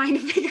and we're trying to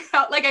figure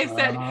out, like I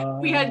said,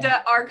 we had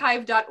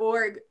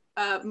archive.org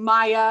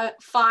Maya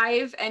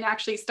 5 and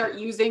actually start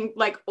using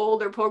like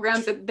older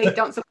programs that they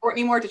don't support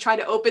anymore to try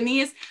to open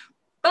these.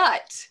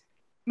 But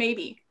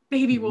maybe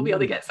we'll be able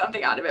to get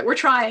something out of it. We're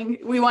trying.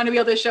 We want to be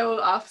able to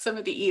show off some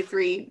of the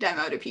E3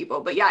 demo to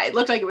people. But yeah, it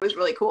looked like it was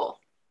really cool.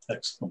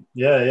 Excellent.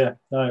 Yeah.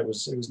 No, it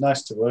was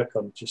nice to work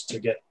on just to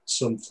get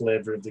some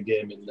flavor of the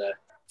game in there.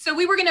 So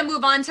we were going to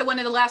move on to one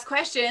of the last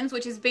questions,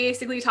 which is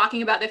basically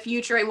talking about the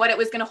future and what it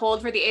was going to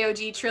hold for the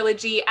AOD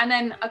trilogy. And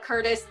then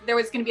there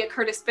was going to be a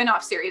Curtis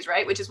spin-off series,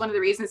 right? Which is one of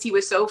the reasons he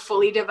was so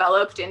fully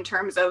developed in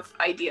terms of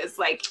ideas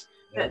like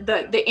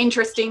the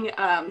interesting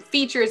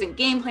features and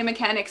gameplay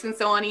mechanics and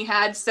so on he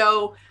had.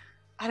 So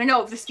I don't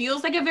know if this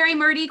feels like a very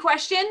Murti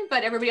question,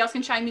 but everybody else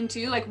can chime in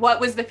too. Like, what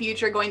was the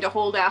future going to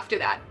hold after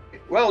that?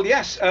 Well,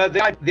 yes,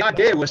 the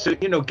idea was to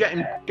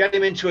get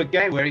him into a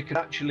game where he could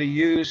actually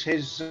use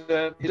his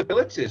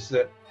abilities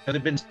that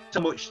had been so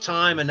much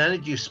time and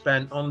energy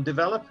spent on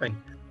developing.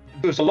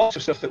 There was a lot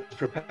of stuff that was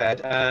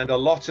prepared, and a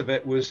lot of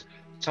it was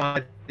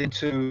tied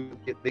into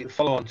the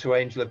follow-on to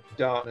Angel of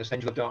Darkness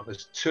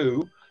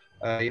 2.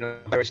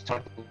 Various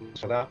titles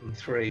for that and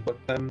 3, but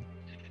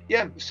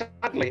yeah,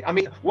 sadly, I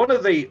mean, one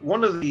of the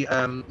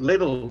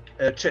little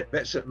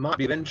tidbits that might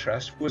be of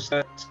interest was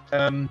that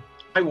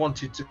I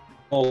wanted to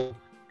call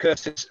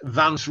Curtis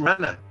Vance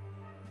Renner.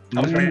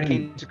 I was very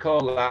keen to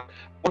call that.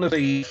 One of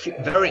the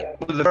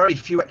very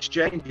few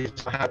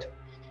exchanges I had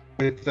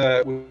with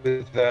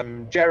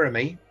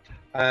Jeremy,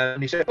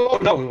 and he said, "Oh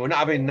no, we're not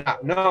having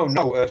that. No,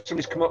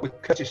 somebody's come up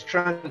with Curtis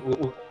Trent.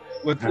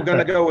 We're going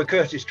to go with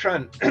Curtis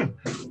Trent."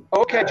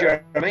 Okay,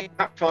 Jeremy,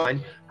 that's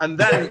fine. And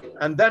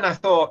then I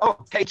thought, oh,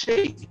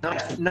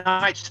 KT,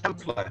 Knights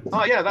Templar.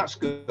 Oh yeah, that's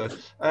good.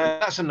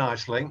 That's a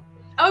nice link.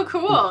 Oh,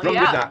 cool. Run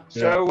Yeah. with that.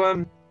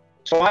 So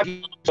so I've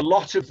used a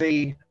lot of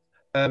the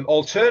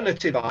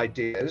alternative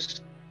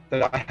ideas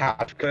that I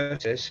had.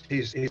 Curtis,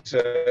 his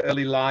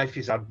early life,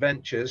 his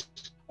adventures.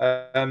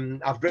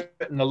 I've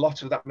written a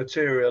lot of that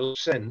material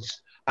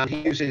since, and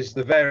he uses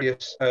the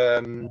various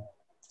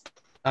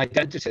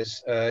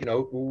identities.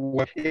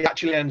 Where he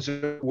actually ends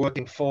up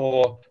working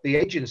for the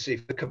agency,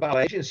 the Cabal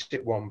agency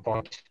at one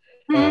point,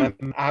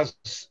 as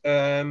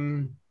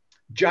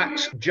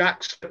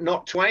Jack's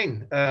not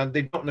Twain.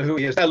 They don't know who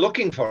he is. They're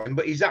looking for him,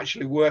 but he's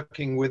actually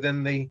working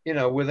within the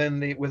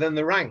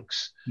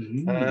ranks.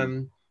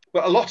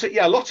 But a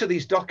lot of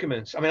these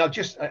documents. I mean, I'll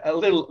just a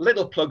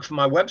little plug for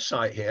my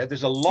website here.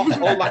 There's a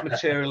lot. All that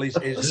material is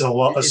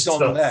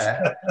on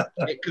there.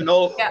 It can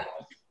all. Yeah.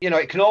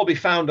 It can all be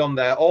found on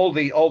there. All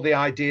the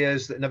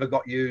ideas that never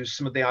got used,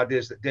 some of the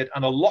ideas that did,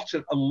 and a lot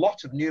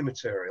of new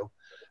material,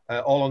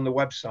 all on the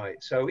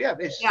website. So yeah,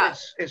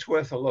 it's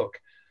worth a look.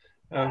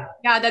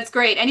 Yeah, that's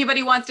great.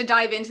 Anybody wants to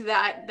dive into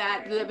that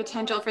the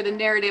potential for the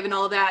narrative and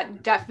all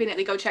that,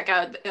 definitely go check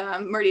out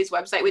Murti's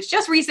website, which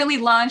just recently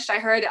launched. I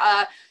heard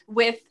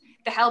with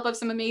the help of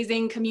some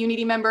amazing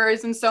community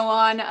members and so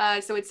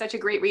on. So it's such a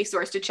great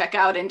resource to check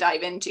out and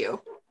dive into.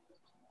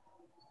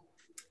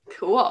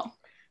 Cool.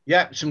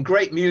 Yeah, some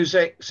great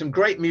music,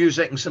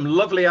 and some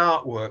lovely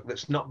artwork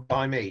that's not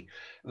by me.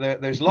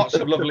 There's lots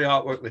of lovely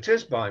artwork that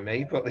is by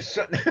me, but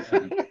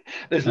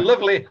there's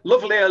lovelier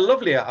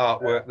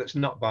artwork that's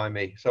not by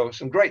me. So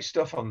some great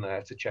stuff on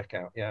there to check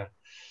out. Yeah,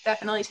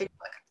 definitely take a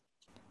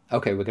look.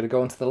 Okay, we're going to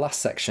go on to the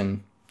last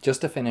section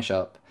just to finish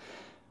up.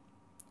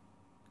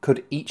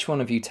 Could each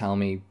one of you tell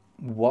me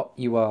what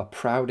you are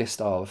proudest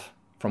of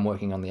from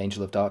working on the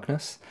Angel of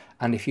Darkness,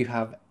 and if you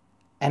have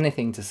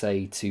anything to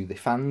say to the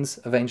fans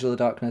of Angel of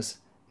Darkness,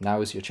 now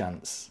is your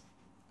chance.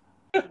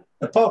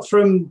 Apart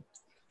from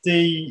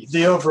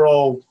the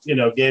overall,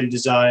 game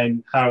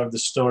design, how the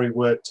story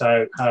worked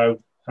out, how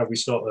we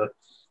sort of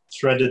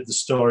threaded the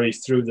story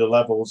through the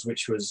levels,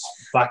 which was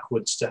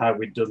backwards to how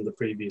we'd done the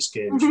previous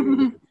games.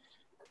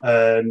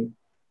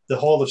 The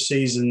Hall of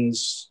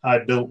Seasons, I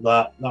built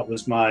that. That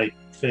was my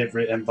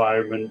favorite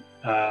environment.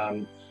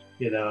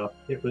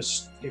 It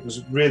was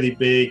really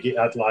big. It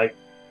had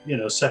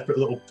separate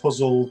little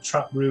puzzle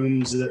trap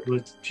rooms that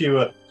were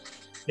pure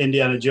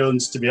Indiana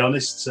Jones, to be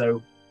honest.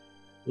 So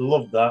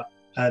loved that.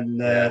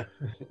 And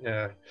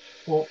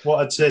what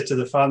I'd say to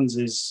the fans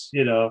is,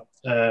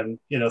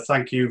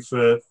 thank you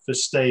for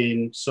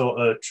staying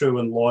sort of true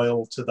and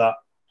loyal to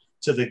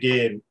the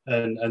game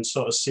and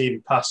sort of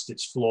seeing past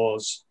its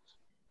flaws.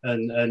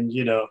 And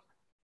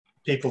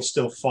people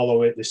still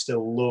follow it. They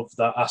still love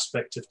that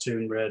aspect of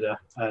Tomb Raider.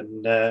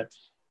 And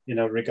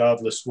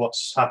regardless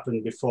what's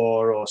happened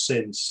before or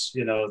since,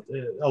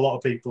 a lot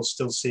of people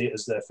still see it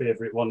as their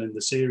favorite one in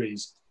the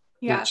series,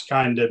 which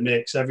kind of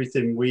makes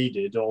everything we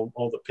did, all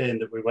the pain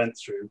that we went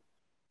through,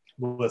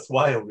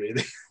 worthwhile,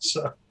 really.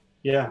 So,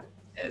 yeah.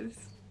 It's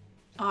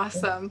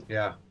awesome.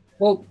 Yeah.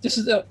 Well, this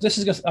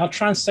is. I'll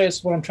try and say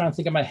it's what I'm trying to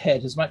think in my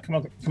head. This might come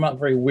out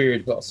very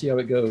weird, but I'll see how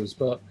it goes.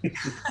 But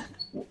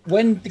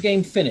when the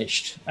game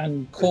finished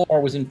and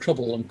Core was in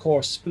trouble and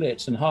Core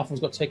split and half of us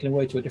got taken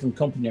away to a different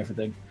company and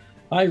everything,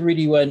 I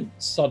really went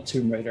sod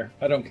Tomb Raider.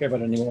 I don't care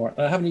about it anymore.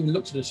 I haven't even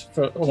looked at this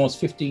for almost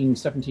 15,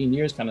 17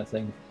 years kind of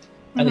thing.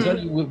 And it's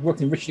only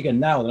working with Richard again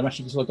now that I'm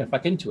actually going to get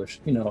back into it,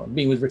 you know,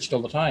 being with Richard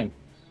all the time.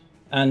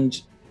 And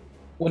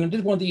when I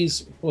did one of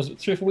these, was it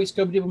 3 or 4 weeks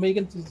ago we did with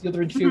Meagan, the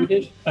other interview we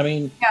did? I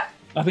mean,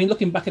 I've been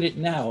looking back at it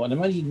now, and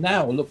I'm only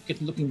now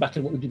looking back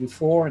at what we did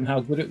before and how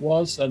good it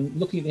was, and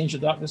looking at the Angel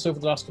of Darkness over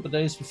the last couple of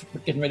days,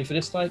 getting ready for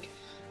this, like,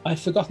 I've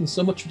forgotten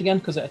so much of it again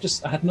because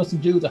I had nothing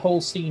to do with the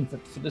whole scene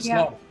for this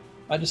long.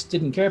 I just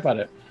didn't care about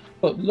it.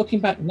 But looking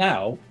back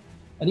now,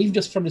 and even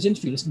just from this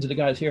interview, listening to the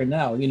guys here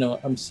now, you know,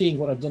 I'm seeing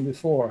what I've done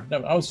before.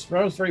 Now, I was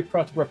very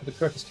proud to work with the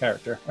Curtis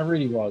character. I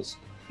really was.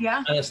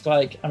 Yeah. And it's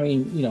like, I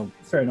mean, you know,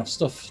 fair enough,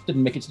 stuff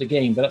didn't make it to the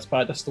game, but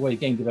that's the way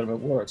game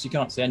development works. You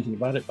can't say anything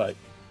about it, like.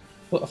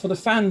 But for the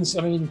fans,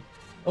 I mean,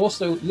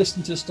 also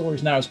listening to the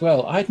stories now as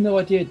well, I had no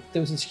idea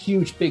there was this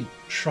huge, big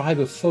tribe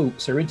of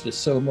folks who are into this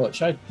so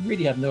much. I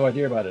really had no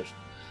idea about it.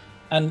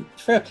 And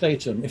fair play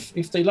to them.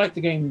 If they like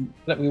the game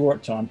that we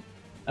worked on,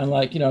 and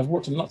like, you know, I've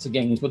worked on lots of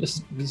games, but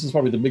this is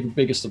probably the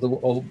biggest of them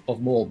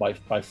all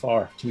by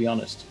far, to be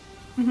honest.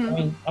 I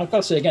mean, I've got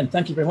to say again,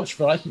 thank you very much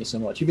for liking it so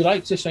much. If you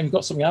liked this and you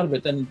got something out of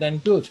it, then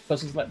good.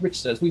 Because as like Rich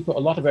says, we put a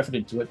lot of effort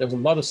into it. There was a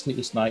lot of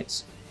sleepless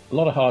nights, a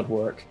lot of hard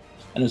work,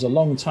 and it was a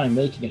long time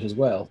making it as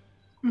well.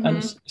 And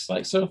it's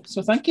like, so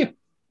thank you.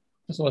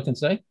 That's all I can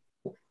say.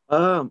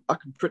 I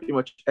can pretty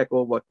much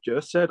echo what Joe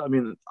said. I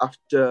mean,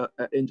 after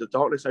Angel of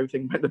Darkness,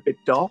 everything went a bit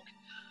dark,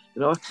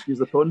 you know, excuse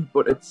the pun,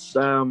 but it's,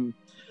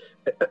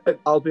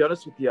 I'll be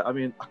honest with you, I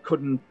mean, I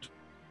couldn't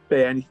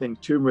bear anything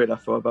Tomb Raider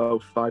for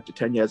about 5 to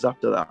 10 years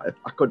after that.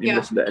 I couldn't even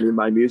listen to any of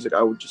my music.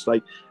 I would just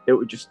like, it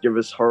would just give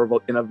us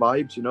horrible inner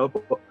vibes, you know,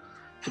 but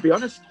to be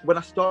honest, when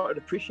I started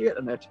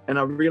appreciating it and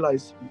I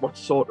realized what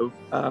sort of,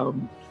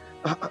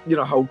 you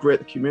know, how great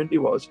the community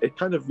was, it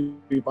kind of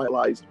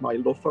revitalized my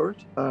love for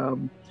it.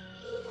 And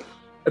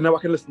now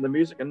I can listen to the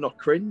music and not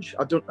cringe.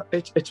 I don't.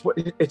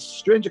 It's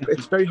strange.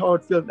 It's very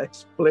hard feeling to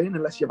explain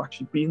unless you've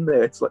actually been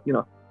there. It's like, you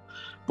know.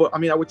 But I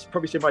mean, I would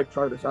probably say my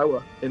proudest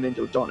hour in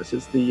Angel of Darkness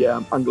is the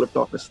Angle of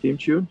Darkness theme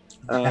tune.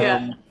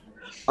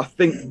 I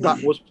think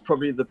that was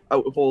probably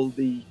out of all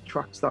the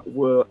tracks that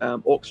were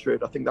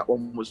orchestrated, I think that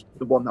one was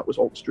the one that was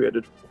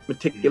orchestrated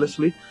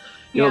meticulously.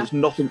 You know, there's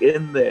nothing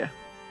in there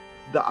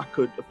that I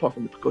could, apart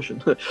from the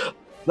percussion,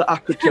 that I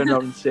could turn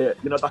around and say,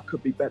 you know, that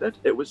could be bettered.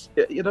 It was,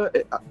 you know,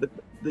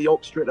 the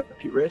orchestrator,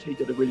 Terenete, he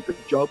did a really good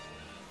job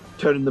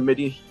turning the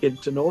MIDI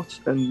into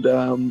notes, and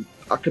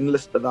I can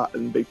listen to that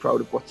and be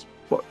proud of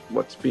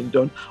what's been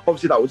done.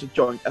 Obviously, that was a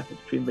joint effort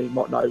between me and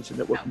Martin Iveson.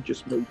 It wasn't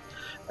just me.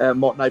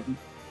 Martin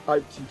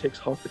Iveson takes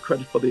half the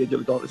credit for the Angel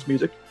of Darkness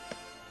music.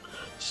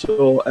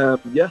 So,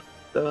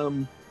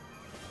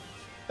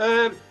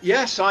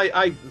 yes,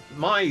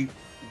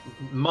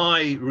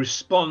 my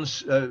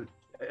response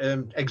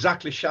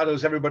exactly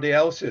shadows everybody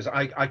else's.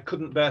 I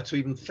couldn't bear to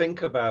even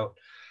think about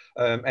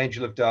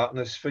Angel of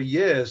Darkness for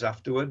years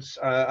afterwards.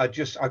 I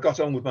got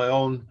on with my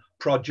own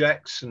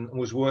projects and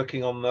was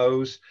working on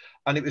those.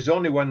 And it was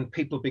only when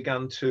people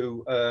began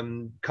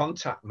to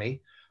contact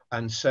me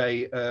and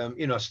say,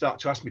 you know, start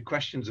to ask me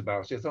questions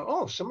about it, I thought,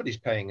 oh, somebody's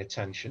paying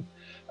attention.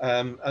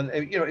 And,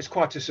 you know, it's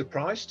quite a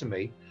surprise to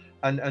me.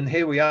 And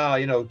here we are,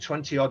 you know,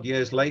 20 odd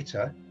years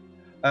later.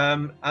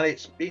 And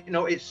it's, you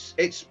know,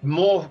 it's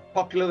more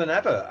popular than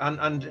ever.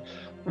 And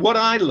what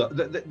I love,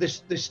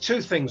 there's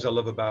two things I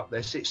love about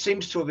this. It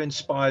seems to have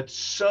inspired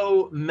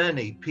so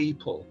many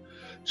people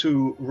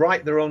to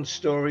write their own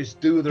stories,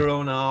 do their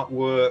own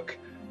artwork,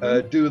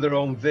 do their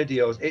own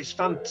videos. It's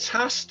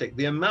fantastic,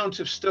 the amount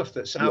of stuff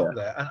that's out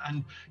there.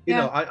 And you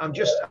know, I'm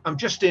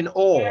just in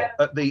awe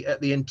at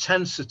the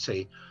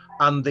intensity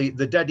and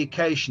the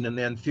dedication and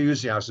the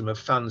enthusiasm of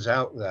fans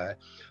out there.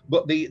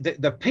 But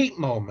the peak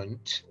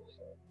moment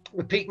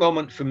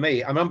for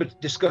me, I remember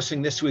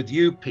discussing this with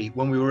you, Pete,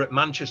 when we were at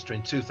Manchester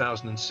in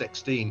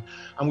 2016,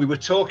 and we were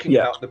talking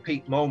about the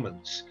peak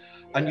moments.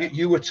 And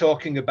you were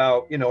talking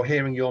about, you know,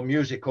 hearing your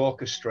music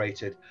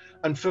orchestrated.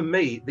 And for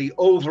me, the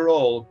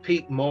overall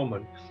peak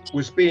moment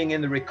was being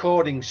in the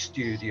recording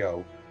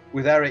studio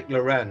with Eric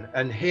Loren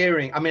and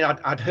hearing, I mean,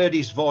 I'd heard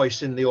his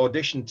voice in the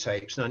audition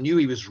tapes and I knew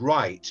he was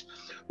right.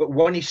 But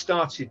when he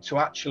started to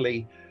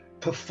actually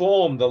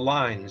perform the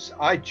lines,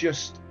 I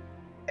just,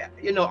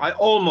 you know, I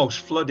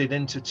almost flooded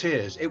into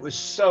tears. It was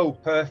so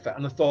perfect.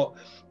 And I thought,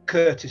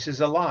 Curtis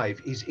is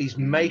alive. He's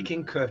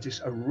making Curtis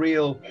a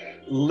real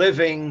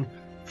living,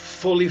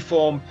 fully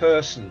formed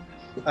person.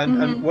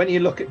 And when you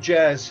look at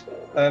Jer's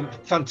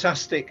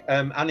fantastic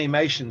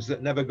animations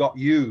that never got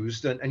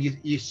used, and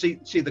you see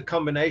the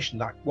combination,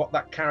 that what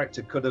that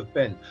character could have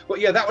been. But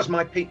yeah, that was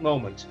my peak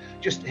moment,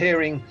 just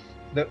hearing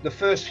the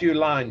first few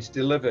lines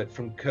delivered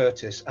from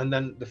Curtis, and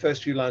then the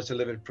first few lines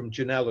delivered from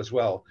Janelle as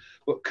well.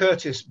 But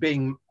Curtis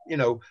being, you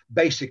know,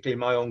 basically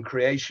my own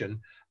creation,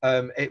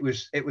 it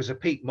was a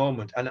peak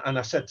moment. And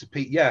I said to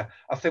Pete, yeah,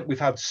 I think we've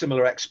had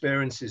similar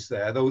experiences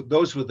there.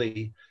 Those were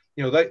the,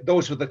 you know,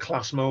 those were the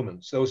class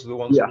moments. Those are the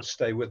ones that will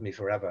stay with me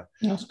forever.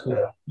 That's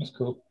cool. That's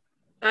cool.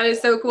 That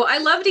is so cool. I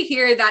love to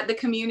hear that the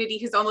community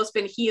has almost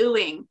been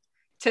healing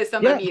to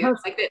some of you,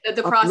 like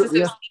the process of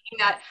seeing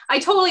that. I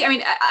totally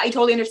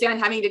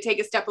understand having to take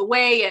a step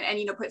away and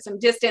you know, put some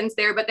distance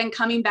there, but then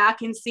coming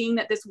back and seeing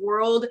that this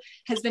world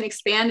has been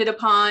expanded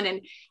upon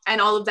and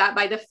all of that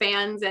by the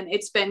fans, and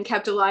it's been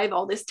kept alive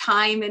all this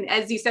time. And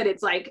as you said,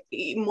 it's like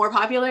more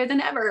popular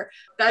than ever.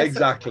 That's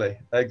exactly.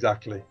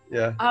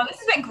 Yeah. This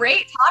has been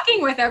great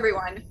talking with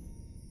everyone.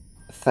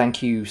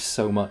 Thank you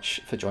so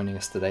much for joining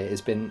us today.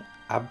 It's been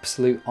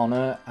absolute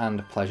honor and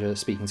a pleasure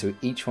speaking to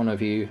each one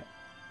of you.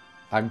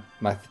 I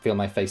feel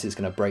my face is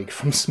going to break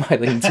from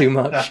smiling too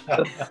much.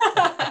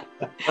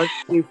 Thank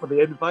you for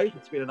the invite.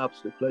 It's been an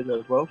absolute pleasure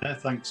as well. Yeah,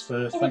 thanks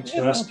for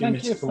asking me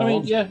to come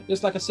on. Yeah,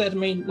 it's like I said. I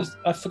mean,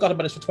 I forgot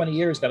about this for 20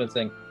 years, kind of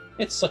thing.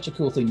 It's such a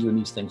cool thing doing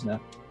these things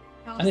now.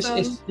 Awesome.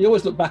 And it's you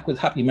always look back with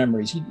happy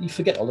memories. You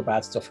forget all the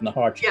bad stuff and the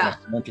hardship,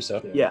 don't you? So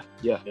yeah.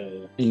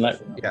 Being like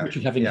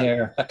Richard having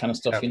hair, that kind of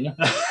stuff, you know.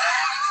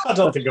 I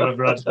don't think I've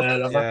ever had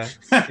hair. Have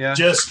I?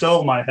 Just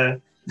stole my hair.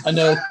 I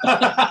know.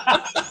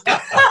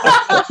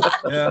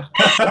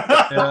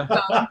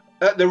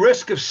 At the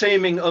risk of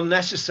seeming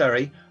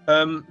unnecessary,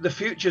 the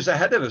future's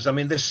ahead of us. I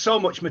mean, there's so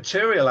much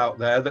material out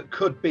there that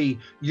could be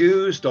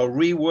used or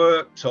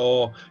reworked,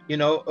 or, you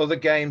know, other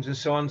games and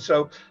so on.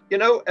 So, you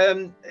know,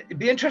 it'd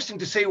be interesting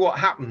to see what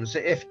happens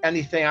if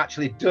anything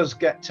actually does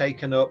get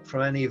taken up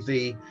from any of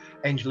the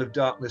Angel of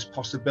Darkness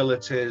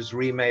possibilities,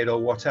 remade or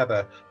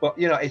whatever. But,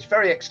 you know, it's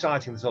very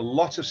exciting. There's a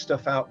lot of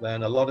stuff out there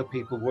and a lot of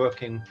people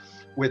working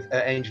with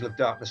Angel of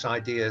Darkness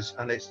ideas,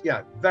 and it's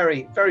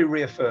very, very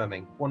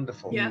reaffirming.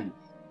 Wonderful. Cool.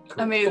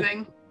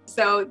 Amazing.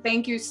 So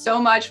thank you so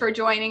much for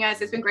joining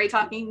us. It's been great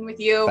talking with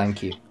you.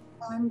 Thank you.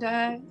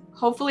 And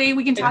hopefully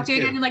we can talk to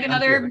you again in like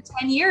another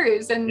 10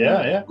 years, and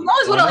who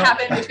knows what'll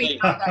happen between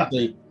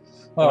time.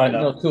 All right,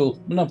 no,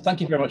 cool. No,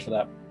 thank you very much for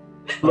that.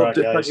 Loved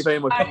it. Thank you very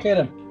much. Okay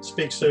then.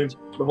 Speak soon.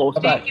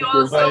 Thank you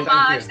all so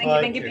much.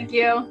 Thank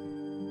you.